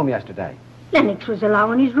in his room yesterday? Lennox was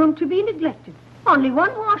allowing his room to be neglected. Only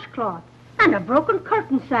one washcloth, and a broken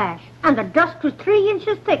curtain sash, and the dust was 3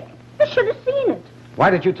 inches thick. You should have seen it. Why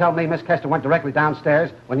did you tell me Miss Kester went directly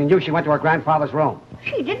downstairs when you knew she went to her grandfather's room?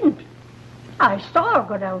 She didn't. I saw her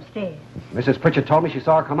go downstairs. Mrs. Pritchard told me she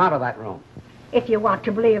saw her come out of that room. If you want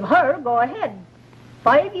to believe her, go ahead.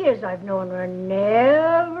 5 years I've known her, and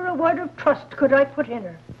never a word of trust could I put in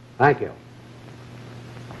her. Thank you.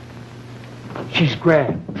 She's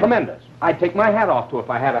grand. Tremendous. I'd take my hat off to her if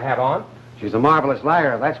I had a hat on. She's a marvelous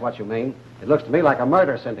liar, if that's what you mean. It looks to me like a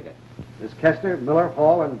murder syndicate. Miss Kester, Miller,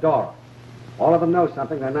 Hall, and Dora. All of them know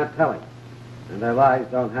something they're not telling. And their lies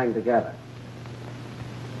don't hang together.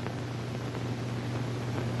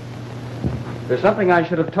 There's something I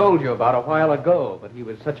should have told you about a while ago, but he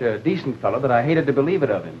was such a decent fellow that I hated to believe it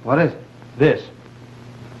of him. What is it? This.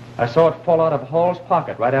 I saw it fall out of Hall's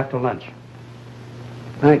pocket right after lunch.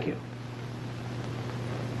 Thank you.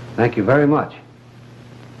 Thank you very much.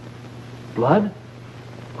 Blood?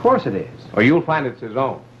 Of course it is. Or you'll find it's his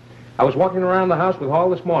own. I was walking around the house with Hall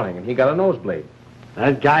this morning, and he got a nosebleed.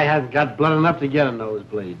 That guy hasn't got blood enough to get a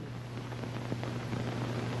nosebleed.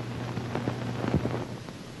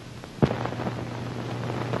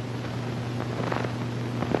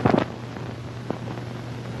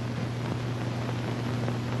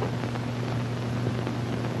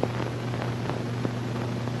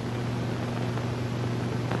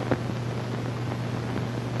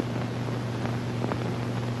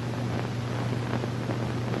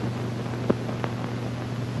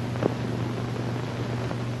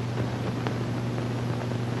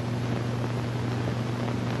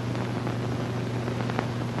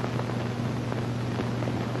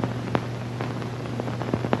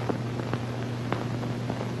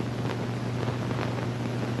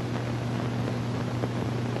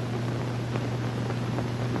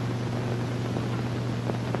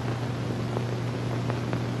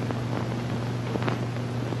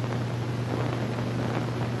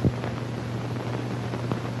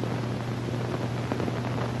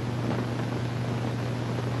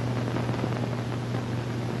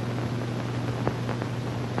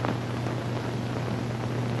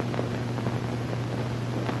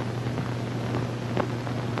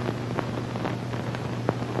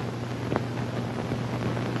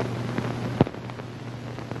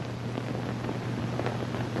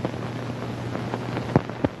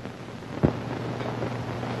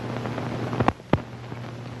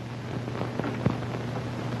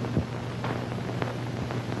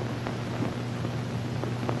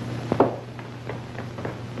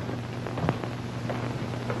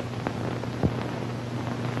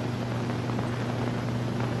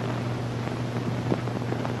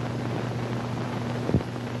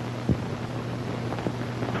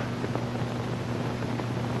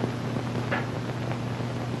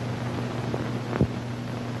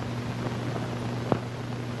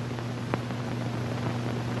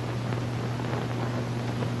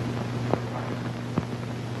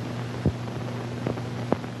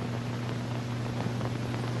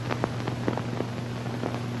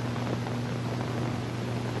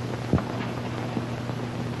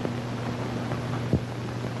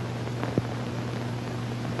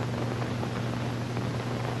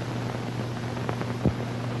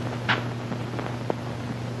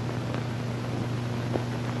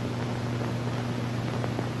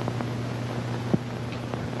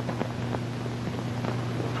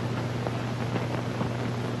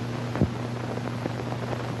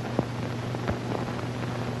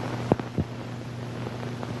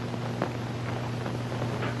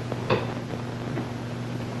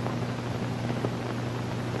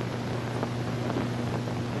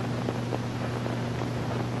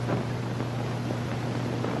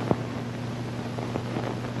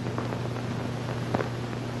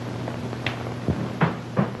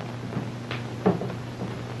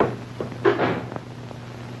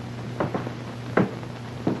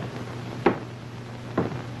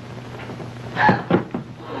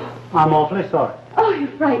 I'm awfully sorry. Oh, you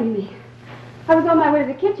frightened me. I was on my way to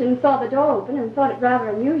the kitchen and saw the door open and thought it rather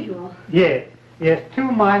unusual. Yes,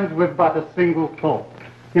 two minds with but a single thought.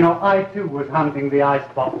 You know, I too was hunting the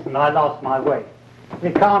icebox and I lost my way.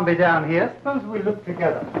 It can't be down here. Suppose we look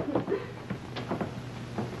together.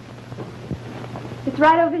 It's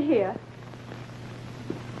right over here.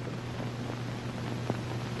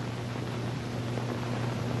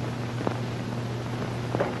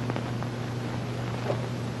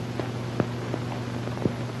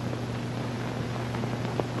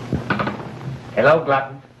 Hello,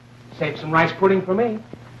 Glutton. Save some rice pudding for me.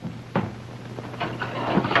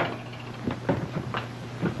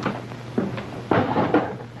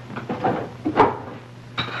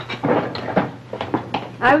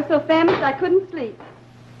 I was so famished I couldn't sleep.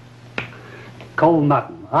 Cold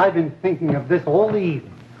mutton. I've been thinking of this all the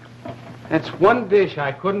evening. That's one dish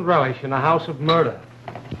I couldn't relish in a house of murder.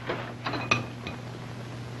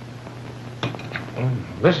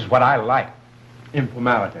 This is what I like.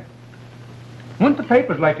 Informality. Wouldn't the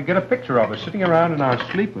papers like to get a picture of us sitting around in our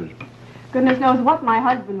sleepers? Goodness knows what my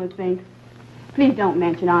husband would think. Please don't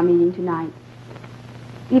mention our meeting tonight.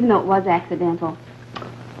 Even though it was accidental.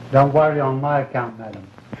 Don't worry on my account, madam.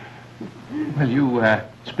 Well, you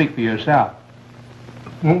speak for yourself.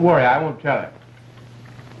 Don't worry, I won't tell it.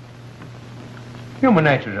 Human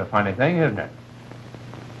nature's a funny thing, isn't it?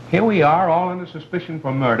 Here we are, all under suspicion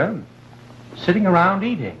for murder, sitting around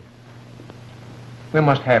eating. We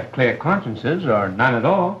must have clear consciences, or none at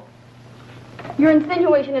all. Your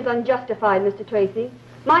insinuation is unjustified, Mr. Tracy.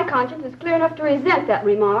 My conscience is clear enough to resent that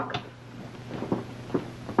remark.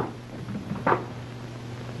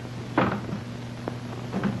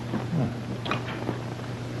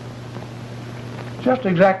 Just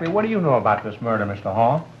exactly what do you know about this murder, Mr.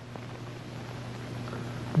 Hall?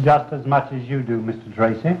 Just as much as you do, Mr.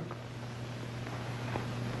 Tracy.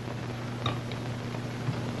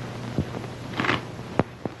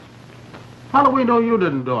 How do we know you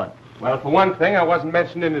didn't do it? Well, for one thing, I wasn't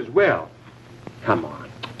mentioned in his will. Come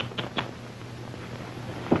on.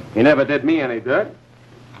 He never did me any good.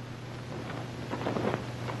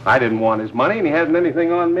 I didn't want his money, and he hasn't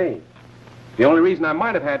anything on me. The only reason I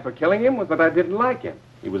might have had for killing him was that I didn't like him.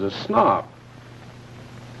 He was a snob.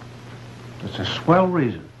 It's a swell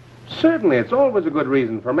reason. Certainly, it's always a good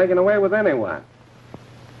reason for making away with anyone.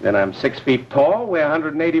 Then I'm 6 feet tall, weigh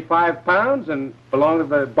 185 pounds, and belong to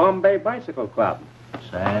the Bombay Bicycle Club.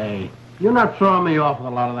 Say, you're not throwing me off with a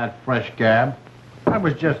lot of that fresh gab. I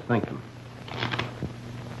was just thinking.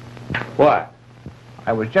 What?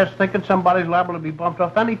 I was just thinking somebody's liable to be bumped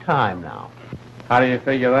off any time now. How do you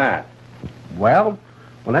figure that? Well,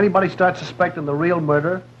 when anybody starts suspecting the real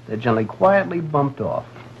murder, they're generally quietly bumped off.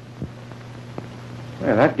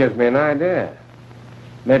 Well, that gives me an idea.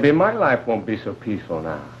 Maybe my life won't be so peaceful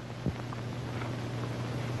now.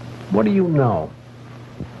 What do you know?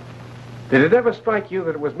 Did it ever strike you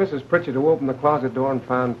that it was Mrs. Pritchard who opened the closet door and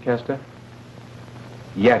found Kester?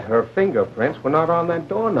 Yet her fingerprints were not on that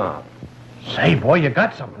doorknob. Say, boy, you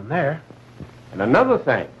got something there. And another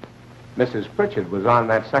thing, Mrs. Pritchard was on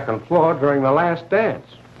that second floor during the last dance.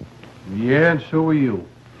 Yeah, and so were you.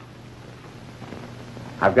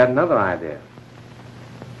 I've got another idea.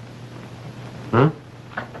 Huh?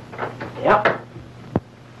 Yep.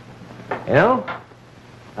 You know,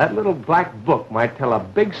 that little black book might tell a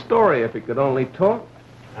big story if it could only talk.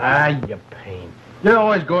 Ah, you pain. You're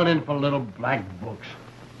always going in for little black books.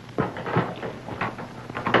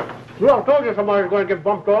 Well, I told you somebody's going to get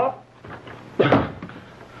bumped off.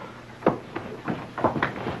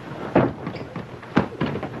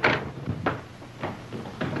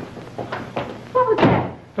 What was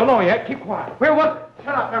that? Don't know yet. Keep quiet. Where was it?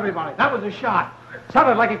 Shut up, everybody. That was a shot.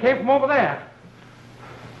 Sounded like it came from over there.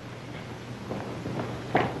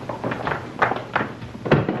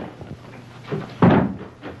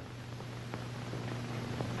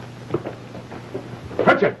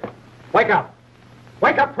 Pritchard, wake up.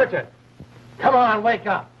 Wake up, Pritchard. Come on, wake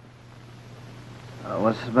up.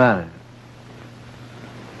 What's the matter?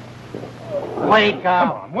 Wake up.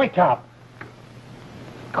 Come on, wake up.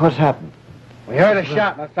 What's happened? We heard a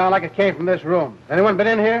shot, and it sounded like it came from this room. Anyone been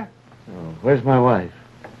in here? Oh, where's my wife?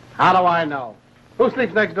 How do I know? Who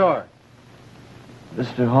sleeps next door?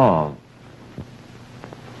 Mr. Hall.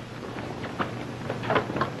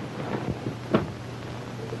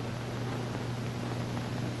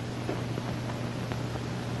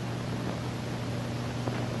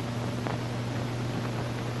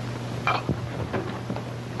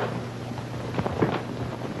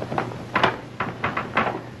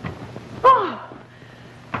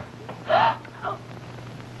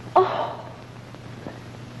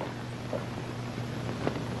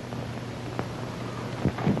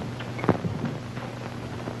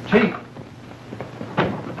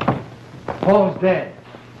 Hall's dead.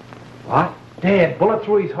 What? Dead. Bullet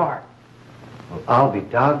through his heart. Well, I'll be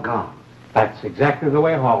doggone. That's exactly the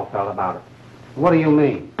way Hall felt about it. What do you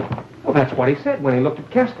mean? Well, that's what he said when he looked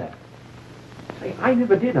at Kester. See, I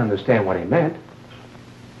never did understand what he meant.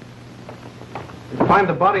 We'll find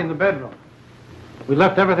the body in the bedroom. We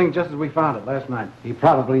left everything just as we found it last night. He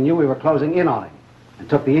probably knew we were closing in on him and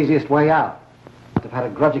took the easiest way out. Must have had a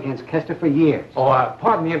grudge against Kester for years. Oh,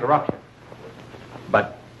 pardon the interruption.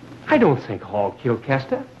 But I don't think Hall killed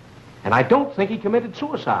Kester. And I don't think he committed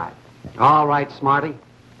suicide. All right, Smarty.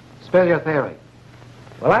 Spill your theory.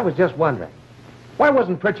 Well, I was just wondering. Why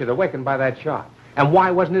wasn't Pritchard awakened by that shot? And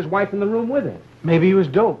why wasn't his wife in the room with him? Maybe he was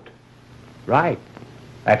doped. Right.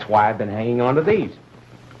 That's why I've been hanging on to these.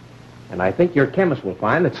 And I think your chemist will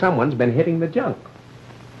find that someone's been hitting the junk.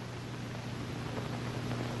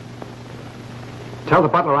 Tell the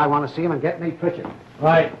butler I want to see him and get me Pritchard.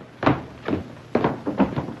 Right.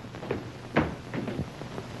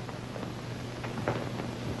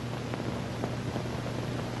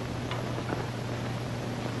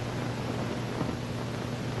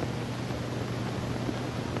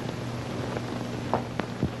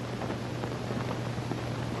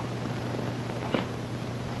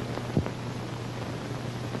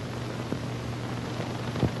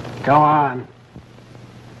 Go on.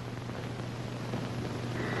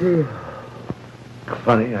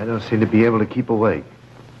 Funny, I don't seem to be able to keep awake.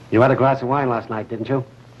 You had a glass of wine last night, didn't you?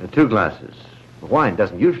 2 glasses. The wine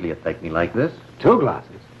doesn't usually affect me like this. 2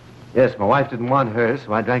 glasses? Yes, my wife didn't want hers,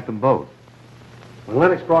 so I drank them both. When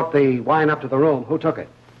Lennox brought the wine up to the room, who took it?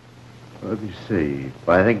 Let me see.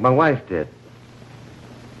 Well, I think my wife did.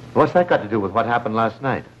 What's that got to do with what happened last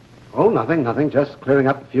night? Oh, nothing. Just clearing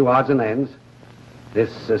up a few odds and ends. This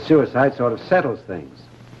suicide sort of settles things.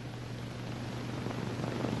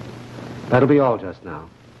 That'll be all just now.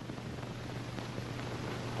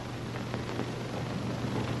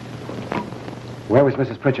 Where was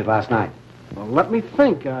Mrs. Pritchard last night? Well, let me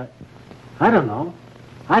think. I don't know.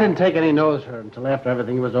 I didn't take any notice of her until after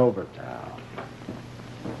everything was over.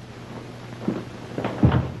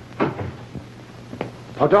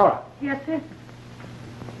 Oh, Dora. Yes, sir.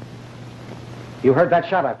 You heard that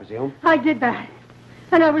shot, I presume? I did that.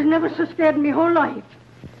 And I was never so scared in my whole life.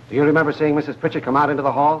 Do you remember seeing Mrs. Pritchard come out into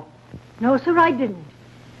the hall? No, sir, I didn't.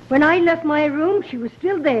 When I left my room, she was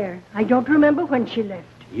still there. I don't remember when she left.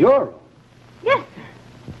 Your room? Yes, sir.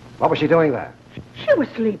 What was she doing there? She was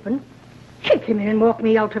sleeping. She came in and woke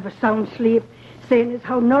me out of a sound sleep, saying as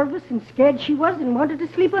how nervous and scared she was and wanted to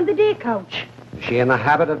sleep on the day couch. Is she in the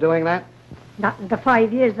habit of doing that? Not in the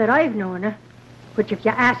 5 years that I've known her, which, if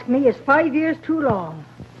you ask me, is 5 years too long.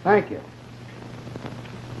 Thank you.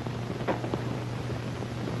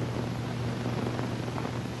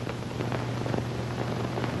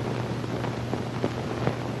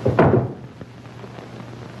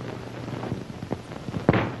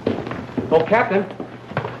 Oh, Captain,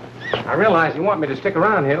 I realize you want me to stick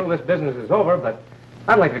around here till this business is over, but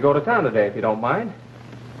I'd like to go to town today, if you don't mind.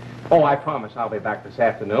 Oh, I promise I'll be back this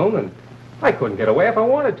afternoon, and I couldn't get away if I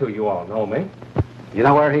wanted to. You all know me. You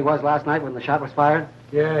know where he was last night when the shot was fired?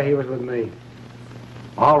 Yeah, he was with me.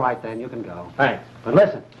 All right, then, you can go. Thanks. But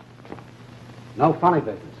listen, no funny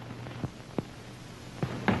business.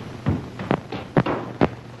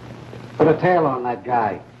 Put a tail on that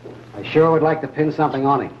guy. I sure would like to pin something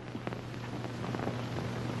on him.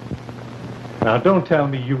 Now, don't tell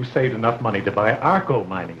me you saved enough money to buy Arco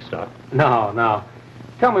mining stock. No.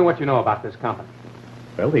 Tell me what you know about this company.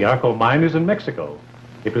 Well, the Arco mine is in Mexico.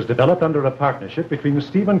 It was developed under a partnership between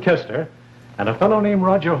Stephen Kester and a fellow named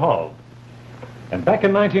Roger Hall. And back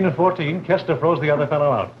in 1914, Kester froze the other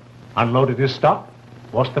fellow out, unloaded his stock,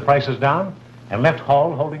 washed the prices down, and left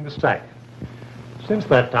Hall holding the stack. Since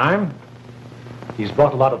that time, he's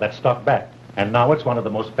brought a lot of that stock back, and now it's one of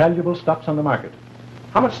the most valuable stocks on the market.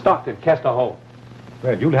 How much stock did Kester hold?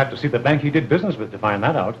 Well, you'll have to see the bank he did business with to find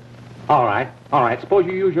that out. All right. Suppose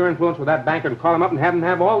you use your influence with that banker and call him up and have him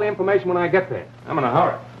have all the information when I get there. I'm in a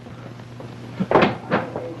hurry.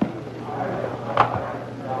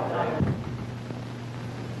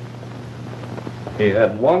 He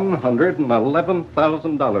had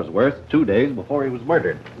 $111,000 worth 2 days before he was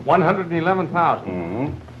murdered. $111,000.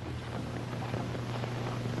 Mm-hmm.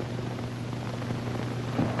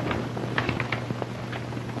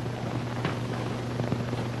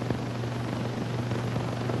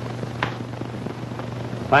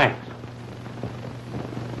 Thanks.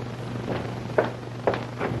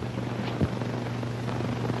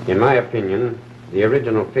 In my opinion, the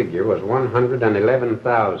original figure was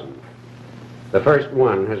 111,000. The first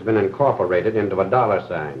one has been incorporated into a dollar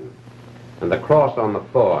sign, and the cross on the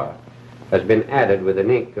 4 has been added with an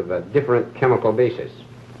ink of a different chemical basis.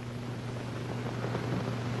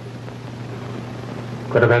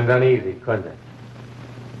 Could have been done easy, couldn't it?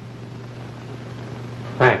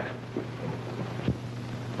 Thanks.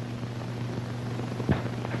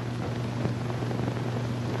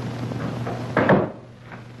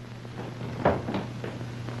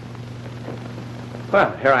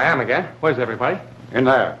 Well, here I am again. Where's everybody? In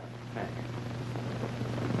there.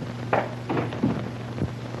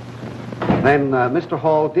 Then Mr.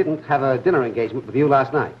 Hall didn't have a dinner engagement with you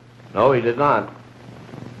last night. No, he did not.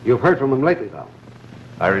 You've heard from him lately, though.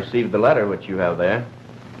 I received the letter which you have there.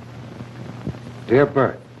 Dear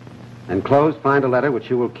Bert, enclosed find a letter which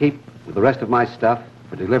you will keep with the rest of my stuff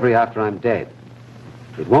for delivery after I'm dead.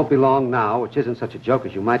 It won't be long now, which isn't such a joke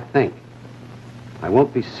as you might think. I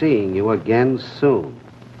won't be seeing you again soon.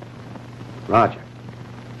 Roger.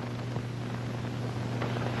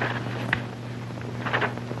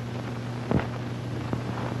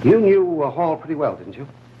 You knew Hall pretty well, didn't you?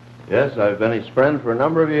 Yes, I've been his friend for a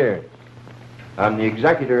number of years. I'm the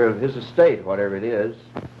executor of his estate, whatever it is.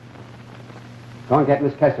 Go and get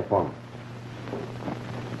Miss Kester for me.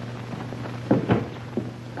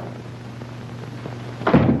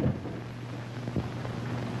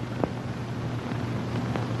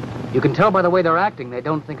 You can tell by the way they're acting, they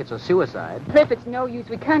don't think it's a suicide. Cliff, it's no use.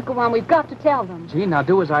 We can't go on. We've got to tell them. Gee, now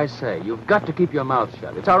do as I say. You've got to keep your mouth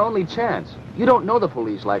shut. It's our only chance. You don't know the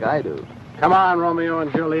police like I do. Come on, Romeo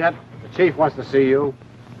and Juliet. The chief wants to see you.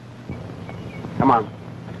 Come on.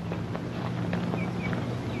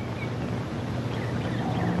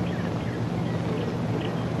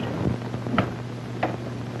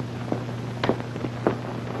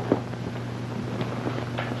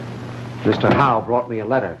 Mr. Howe brought me a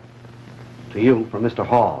letter to you from Mr.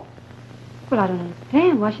 Hall. Well, I don't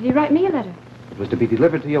understand. Why should he write me a letter? It was to be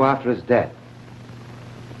delivered to you after his death.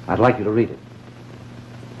 I'd like you to read it.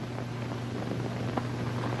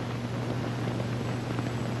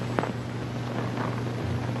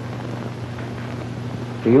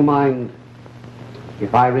 Do you mind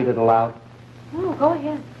if I read it aloud? Oh, go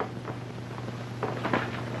ahead.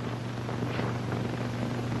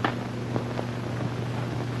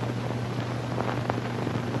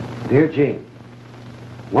 Dear Jean,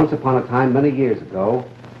 once upon a time, many years ago,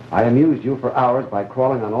 I amused you for hours by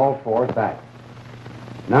crawling on all fours back.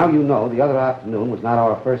 Now you know the other afternoon was not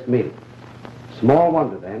our first meeting. Small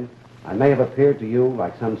wonder, then, I may have appeared to you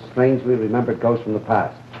like some strangely remembered ghost from the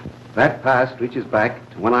past. That past reaches back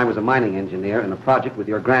to when I was a mining engineer in a project with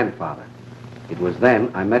your grandfather. It was then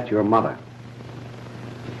I met your mother.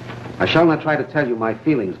 I shall not try to tell you my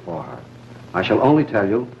feelings for her. I shall only tell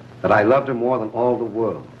you that I loved her more than all the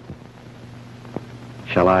world.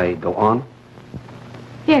 Shall I go on?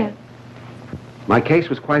 Yes. My case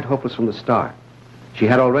was quite hopeless from the start. She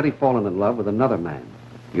had already fallen in love with another man,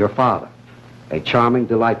 your father, a charming,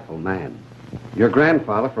 delightful man. Your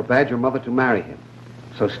grandfather forbade your mother to marry him.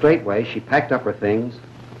 So straightway she packed up her things,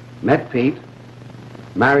 met Pete,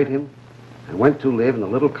 married him, and went to live in the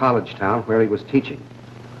little college town where he was teaching.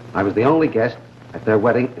 I was the only guest at their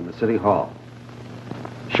wedding in the city hall.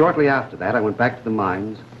 Shortly after that, I went back to the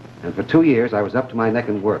mines, and for 2 years I was up to my neck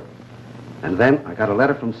in work. And then I got a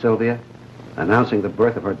letter from Sylvia announcing the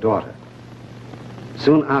birth of her daughter.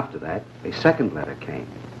 Soon after that, a second letter came.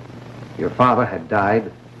 Your father had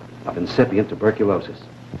died of incipient tuberculosis.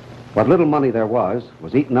 What little money there was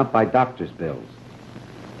eaten up by doctor's bills.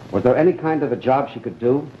 Was there any kind of a job she could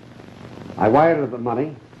do? I wired her the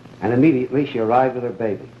money, and immediately she arrived with her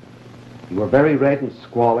baby. You were very red and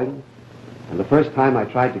squalling, and the first time I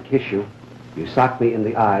tried to kiss you, you socked me in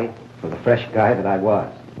the eye for the fresh guy that I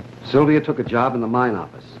was. Sylvia took a job in the mine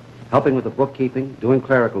office, helping with the bookkeeping, doing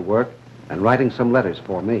clerical work, and writing some letters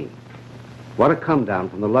for me. What a come down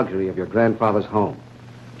from the luxury of your grandfather's home.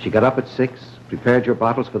 She got up at 6, prepared your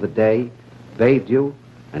bottles for the day, bathed you,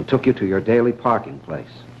 and took you to your daily parking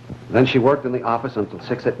place. Then she worked in the office until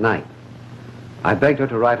 6 at night. I begged her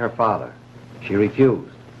to write her father. She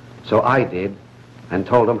refused. So I did, and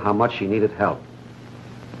told him how much she needed help.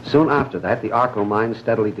 Soon after that, the Arco mine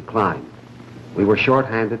steadily declined. We were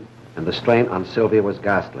short-handed, and the strain on Sylvia was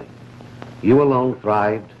ghastly. You alone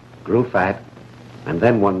thrived, grew fat, and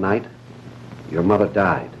then one night, your mother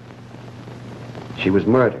died. She was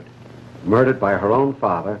murdered by her own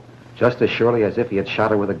father, just as surely as if he had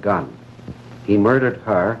shot her with a gun. He murdered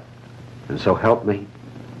her, and so help me,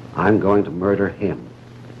 I'm going to murder him.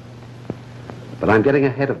 But I'm getting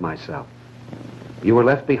ahead of myself. You were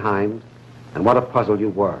left behind, and what a puzzle you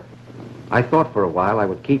were. I thought for a while I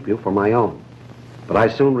would keep you for my own, but I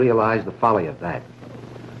soon realized the folly of that.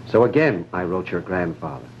 So again, I wrote your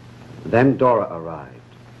grandfather. Then Dora arrived.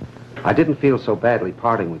 I didn't feel so badly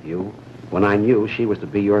parting with you when I knew she was to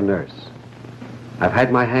be your nurse. I've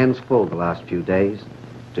had my hands full the last few days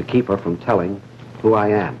to keep her from telling who I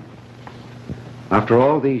am. After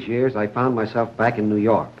all these years, I found myself back in New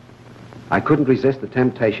York. I couldn't resist the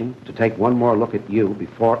temptation to take one more look at you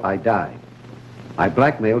before I died. I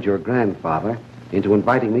blackmailed your grandfather into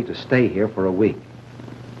inviting me to stay here for a week.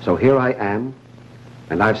 So here I am,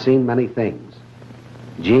 and I've seen many things.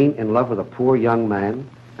 Jean in love with a poor young man,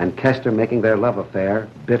 and Kester making their love affair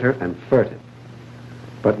bitter and furtive.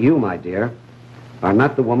 But you, my dear, are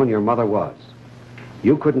not the woman your mother was.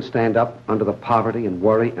 You couldn't stand up under the poverty and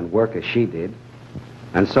worry and work as she did.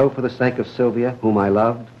 And so for the sake of Sylvia, whom I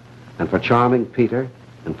loved, and for charming Peter,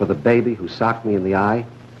 and for the baby who socked me in the eye,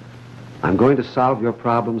 I'm going to solve your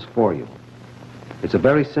problems for you. It's a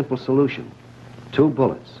very simple solution. 2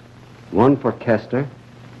 bullets. One for Kester,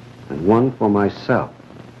 and one for myself.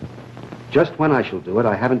 Just when I shall do it,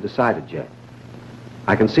 I haven't decided yet.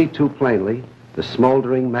 I can see too plainly the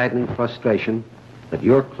smoldering, maddening frustration that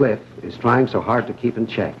your Cliff is trying so hard to keep in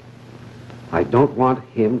check. I don't want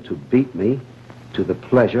him to beat me to the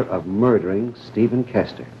pleasure of murdering Stephen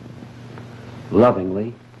Kester.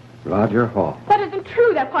 Lovingly, Roger Hall. That isn't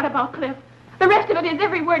true, that part about Cliff. The rest of it is,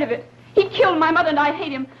 every word of it. He killed my mother and I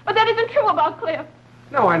hate him. But that isn't true about Cliff.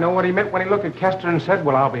 No, I know what he meant when he looked at Kester and said,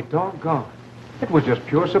 well, I'll be doggone. It was just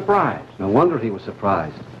pure surprise. No wonder he was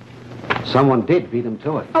surprised. Someone did beat him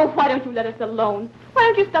to it. Oh, why don't you let us alone? Why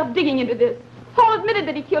don't you stop digging into this? Hall admitted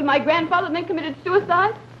that he killed my grandfather and then committed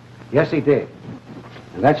suicide. Yes, he did.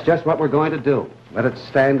 And that's just what we're going to do. Let it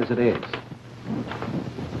stand as it is.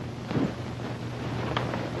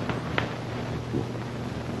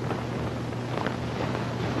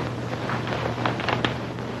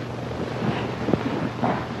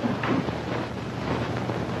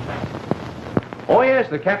 Oh, yes,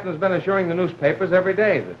 the captain's been assuring the newspapers every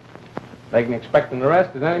day that they can expect an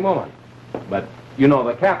arrest at any moment. But you know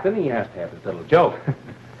the captain, he has to have his little joke.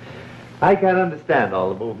 I can't understand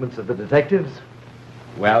all the movements of the detectives.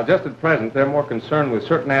 Well, just at present, they're more concerned with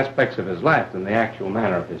certain aspects of his life than the actual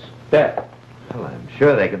manner of his death. Well, I'm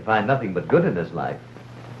sure they can find nothing but good in his life.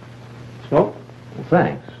 Smoke? Well,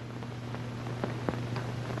 thanks.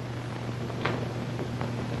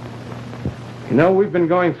 You know, we've been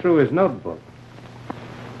going through his notebook.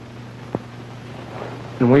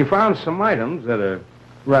 And we found some items that are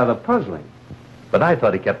rather puzzling. But I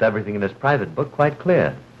thought he kept everything in his private book quite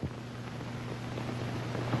clear.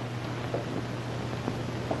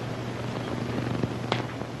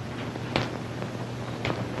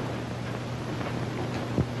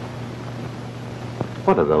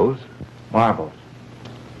 What are those? Marbles.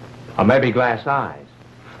 Or maybe glass eyes.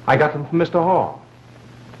 I got them from Mr. Hall.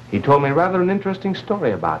 He told me rather an interesting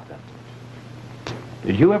story about them.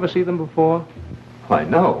 Did you ever see them before? Why,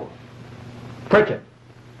 no. Pritchard,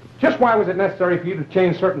 just why was it necessary for you to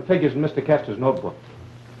change certain figures in Mr. Kester's notebook?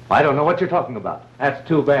 I don't know what you're talking about. That's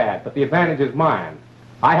too bad, but the advantage is mine.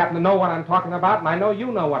 I happen to know what I'm talking about, and I know you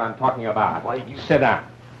know what I'm talking about. Why, you sit down.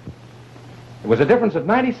 It was a difference of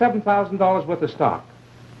 $97,000 worth of stock.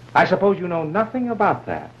 I suppose you know nothing about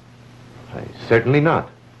that. Certainly not.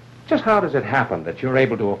 Just how does it happen that you're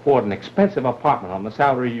able to afford an expensive apartment on the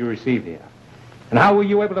salary you receive here? And how were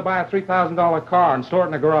you able to buy a $3,000 car and store it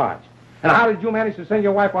in a garage? And how did you manage to send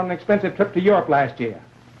your wife on an expensive trip to Europe last year?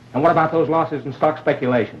 And what about those losses in stock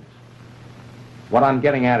speculations? What I'm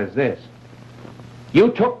getting at is this.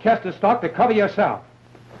 You took Kester's stock to cover yourself.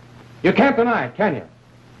 You can't deny it, can you?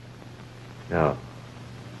 No.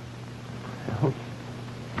 Well,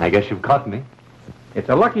 I guess you've caught me. It's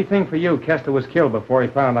a lucky thing for you Kester was killed before he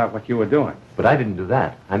found out what you were doing. But I didn't do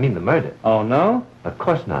that. I mean the murder. Oh, no? Of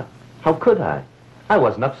course not. How could I? I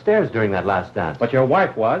wasn't upstairs during that last dance. But your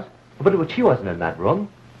wife was. But she wasn't in that room.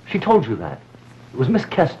 She told you that. It was Miss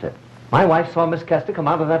Kester. My wife saw Miss Kester come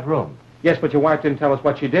out of that room. Yes, but your wife didn't tell us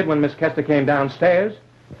what she did when Miss Kester came downstairs.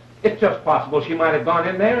 It's just possible she might have gone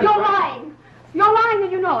in there and... You're lying. You're lying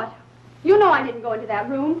and you know it. You know I didn't go into that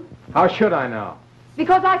room. How should I know?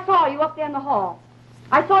 Because I saw you up there in the hall.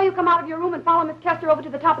 I saw you come out of your room and follow Miss Kester over to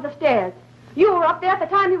the top of the stairs. You were up there at the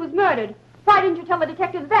time he was murdered. Why didn't you tell the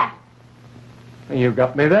detectives that? You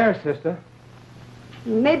got me there, sister.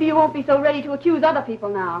 Maybe you won't be so ready to accuse other people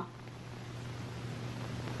now.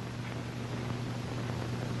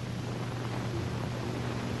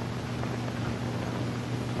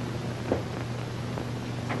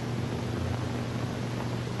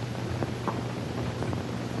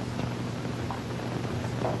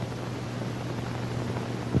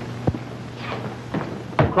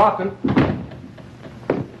 Crofton.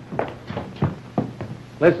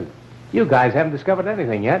 Listen, you guys haven't discovered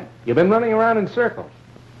anything yet. You've been running around in circles.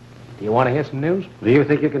 Do you want to hear some news? Do you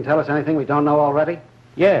think you can tell us anything we don't know already?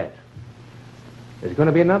 Yes. There's going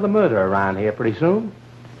to be another murder around here pretty soon.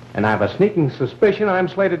 And I have a sneaking suspicion I'm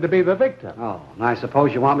slated to be the victim. Oh, and I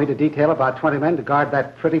suppose you want me to detail about 20 men to guard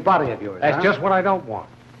that pretty body of yours, That's just what I don't want.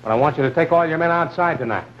 But I want you to take all your men outside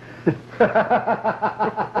tonight.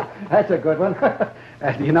 That's a good one.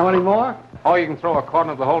 Do you know any more? Oh, you can throw a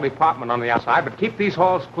cordon of the whole department on the outside, but keep these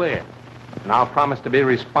halls clear. And I'll promise to be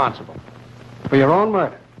responsible. For your own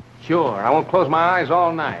murder? Sure. I won't close my eyes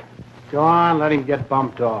all night. Go on, let him get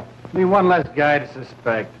bumped off. I mean, one less guy to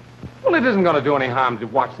suspect. Well, it isn't going to do any harm to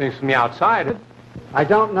watch things from the outside. I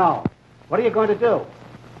don't know. What are you going to do?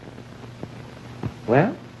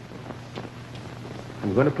 Well,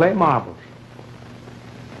 I'm going to play marbles.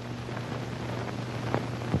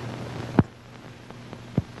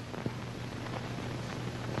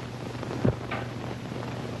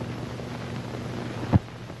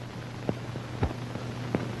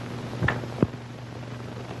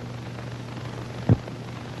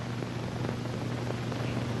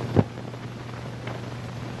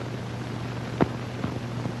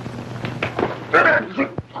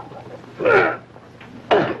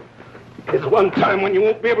 There's one time when you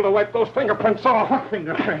won't be able to wipe those fingerprints off. What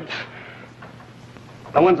fingerprints?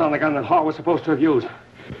 The ones on the gun that Hall was supposed to have used.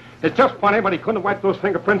 It's just funny, but he couldn't have wiped those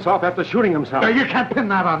fingerprints off after shooting himself. No, you can't pin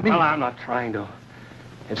that on me. Well, I'm not trying to.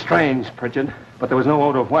 It's strange, Pritchard, but there was no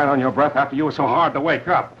odor of white on your breath after you were so hard to wake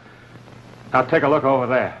up. Now take a look over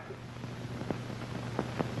there.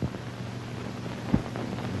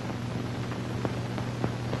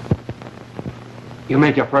 You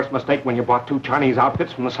made your first mistake when you bought 2 Chinese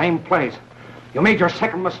outfits from the same place. You made your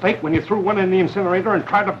second mistake when you threw one in the incinerator and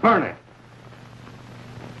tried to burn it.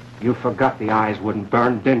 You forgot the eyes wouldn't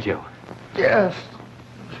burn, didn't you? Yes.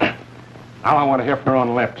 Now I want to hear from your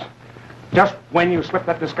own lips. Just when you slipped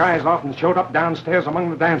that disguise off and showed up downstairs among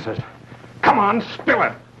the dancers. Come on, spill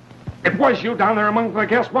it. It was you down there among the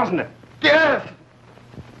guests, wasn't it? Yes.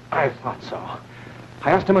 I thought so.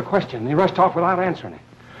 I asked him a question, and he rushed off without answering it.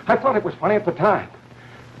 I thought it was funny at the time.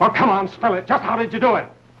 Well, come on, spill it. Just how did you do it?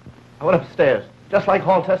 I went upstairs, just like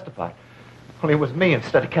Hall testified. Only it was me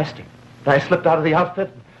instead of Kester. And I slipped out of the outfit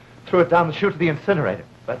and threw it down the chute of the incinerator.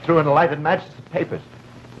 I threw in a lighted match and some papers.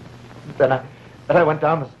 Then I went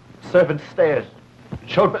down the servants' stairs and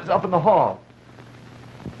showed myself in the hall.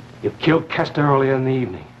 You killed Kester earlier in the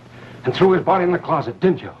evening and threw his body in the closet,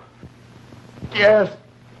 didn't you? Yes.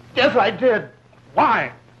 Yes, I did.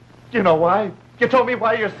 Why? Do you know why? You told me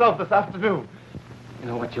why yourself this afternoon. You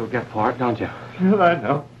know what you'll get for it, don't you? I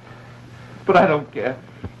know. But I don't care.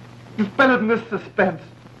 It's better than this suspense.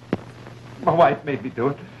 My wife made me do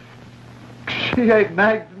it. She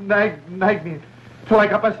nagged me till I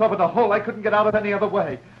got myself in a hole I couldn't get out of any other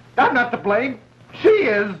way. I'm not to blame. She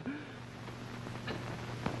is.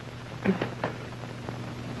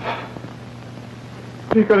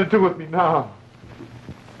 What are you going to do with me now?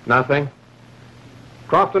 Nothing.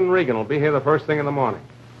 Crofton and Regan will be here the first thing in the morning.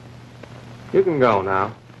 You can go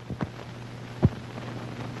now.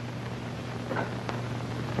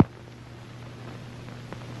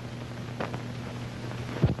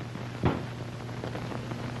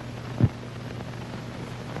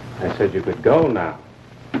 I said you could go now.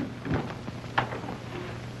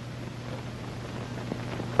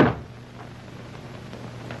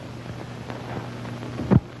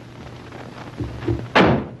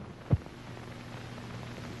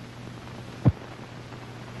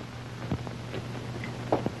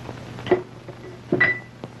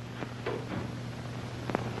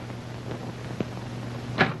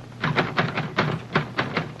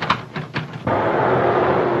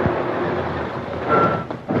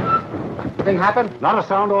 Anything happened? Not a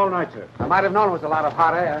sound all night, sir. I might have known it was a lot of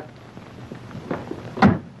hot air.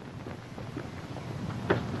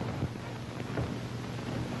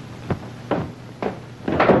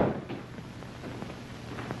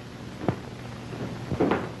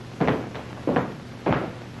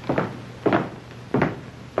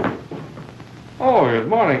 Oh, good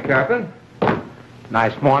morning, Captain.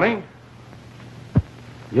 Nice morning.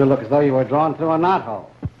 You look as though you were drawn through a knothole.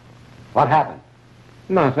 What happened?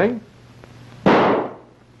 Nothing.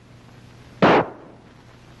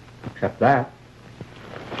 Except that.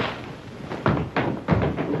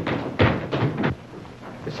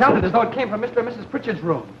 It sounded as though it came from Mr. and Mrs. Pritchard's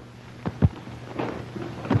room.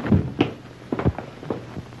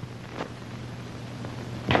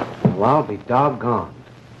 Well, I'll be doggone.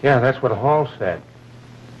 Yeah, that's what Hall said.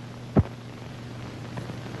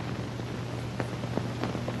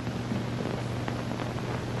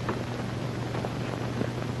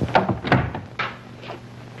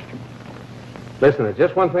 Listen, there's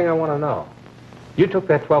just one thing I want to know. You took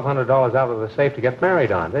that $1,200 out of the safe to get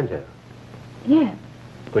married on, didn't you? Yeah.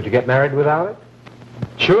 Could you get married without it?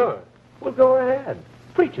 Sure. Well, go ahead.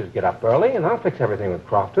 Preachers get up early, and I'll fix everything with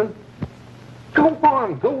Crofton. Go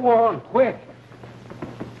on, quick.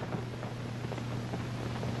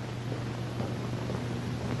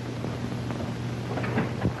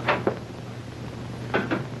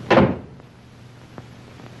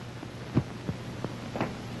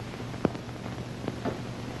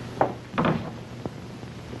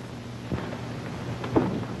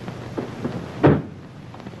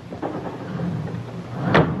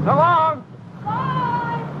 So long.